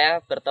sengaja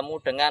saya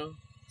bertemu dengan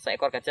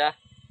seekor gajah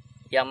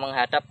yang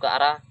menghadap ke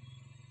arah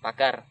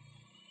pagar.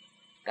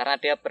 Karena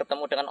dia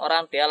bertemu dengan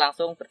orang, dia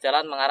langsung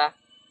berjalan mengarah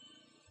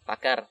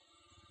pagar.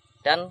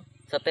 Dan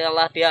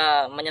setelah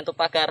dia menyentuh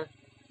pagar,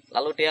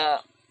 lalu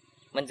dia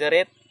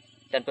menjerit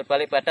dan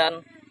berbalik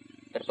badan,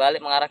 berbalik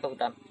mengarah ke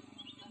hutan.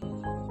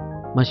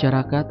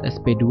 Masyarakat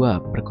SP2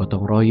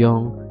 bergotong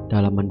royong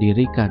dalam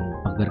mendirikan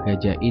pagar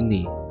gajah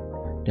ini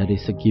dari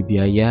segi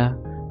biaya,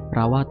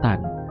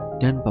 perawatan,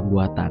 dan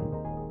pembuatan.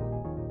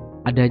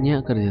 Adanya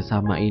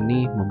kerjasama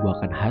ini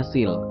membuahkan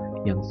hasil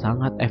yang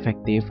sangat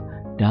efektif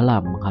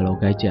dalam menghalau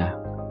gajah.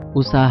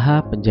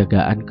 Usaha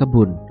penjagaan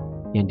kebun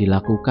yang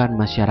dilakukan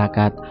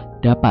masyarakat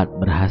dapat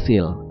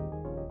berhasil.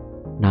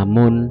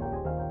 Namun,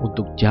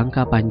 untuk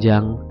jangka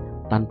panjang,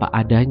 tanpa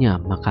adanya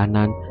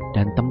makanan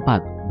dan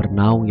tempat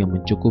bernaung yang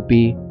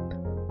mencukupi,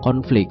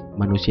 konflik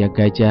manusia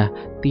gajah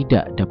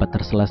tidak dapat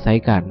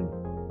terselesaikan.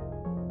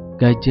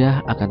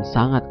 Gajah akan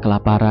sangat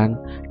kelaparan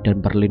dan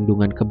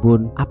perlindungan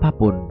kebun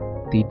apapun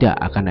tidak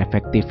akan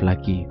efektif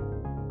lagi.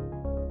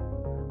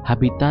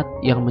 Habitat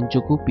yang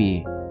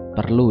mencukupi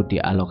perlu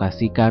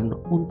dialokasikan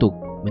untuk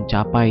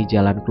mencapai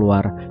jalan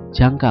keluar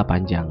jangka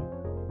panjang.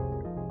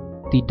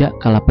 Tidak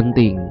kalah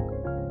penting,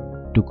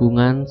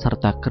 dukungan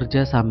serta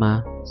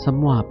kerjasama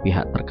semua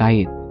pihak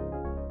terkait,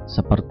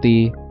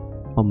 seperti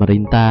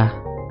pemerintah,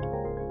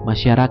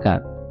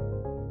 masyarakat,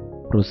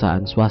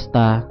 perusahaan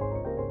swasta,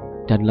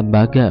 dan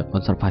lembaga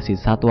konservasi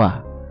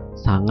satwa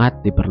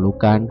sangat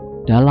diperlukan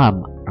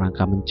dalam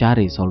rangka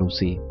mencari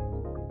solusi.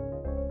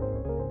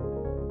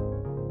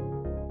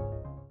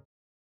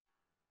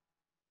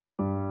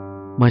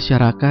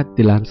 Masyarakat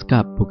di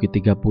lanskap Bukit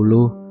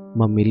Tigapuluh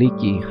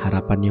memiliki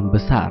harapan yang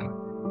besar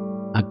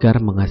agar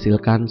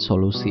menghasilkan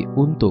solusi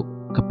untuk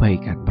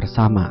kebaikan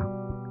bersama.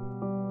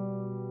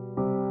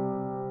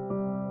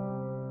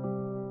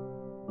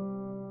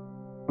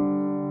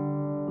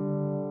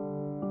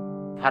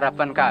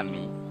 Harapan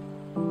kami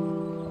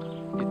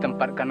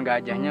ditempatkan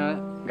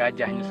gajahnya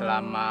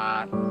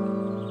selamat,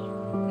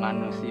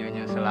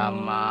 manusianya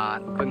selamat,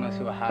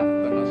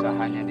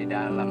 pengusahanya di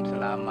dalam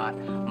selamat.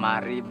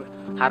 Mari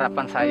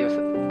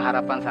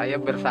harapan saya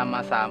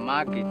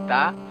bersama-sama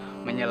kita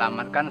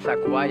menyelamatkan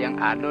satwa yang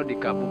ada di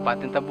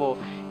Kabupaten Tebo.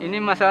 Ini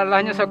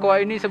masalahnya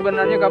satwa ini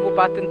sebenarnya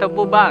Kabupaten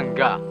Tebo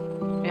bangga,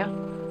 ya.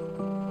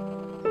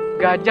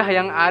 Gajah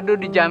yang ada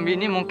di Jambi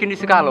ini mungkin di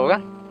Sekalo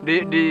kan,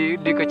 di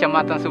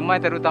Kecamatan Sumai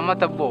terutama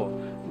Tebo.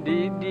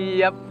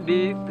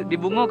 Di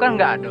Bungo kan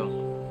nggak ada.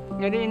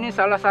 Jadi ini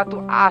salah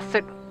satu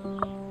aset.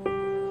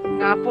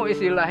 Ngapo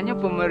istilahnya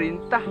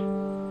pemerintah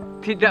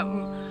tidak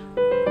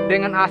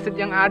dengan aset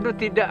yang ada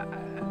tidak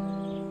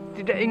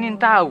ingin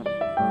tahu.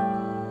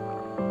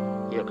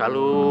 Ya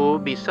kalau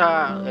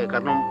bisa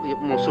karena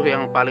musuh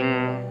yang paling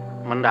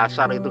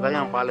mendasar itu kan,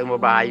 yang paling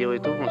berbahaya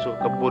itu musuh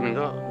kebun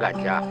itu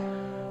gajah.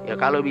 Ya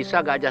kalau bisa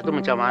gajah itu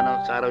macam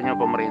mana caranya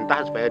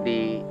pemerintah supaya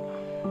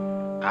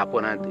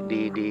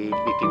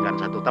dibikinkan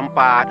satu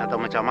tempat atau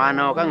macam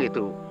mana kan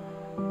gitu.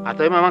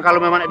 Atau memang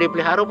kalau memang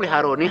dipelihara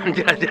nih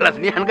jelas-jelas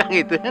nian kan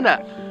gitu ya enggak.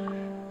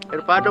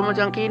 Daripada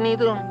macam kini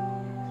itu.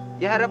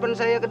 Ya harapan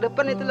saya ke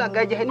depan itulah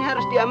gajah ini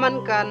harus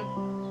diamankan.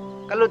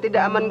 Kalau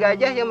tidak aman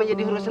gajah yang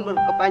menjadi urusan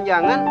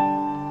berkepanjangan,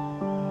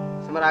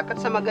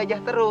 semerakat sama gajah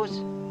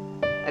terus.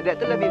 Ada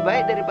itu lebih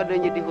baik daripada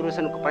menjadi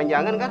urusan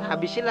kepanjangan kan,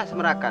 habisilah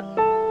semerakat.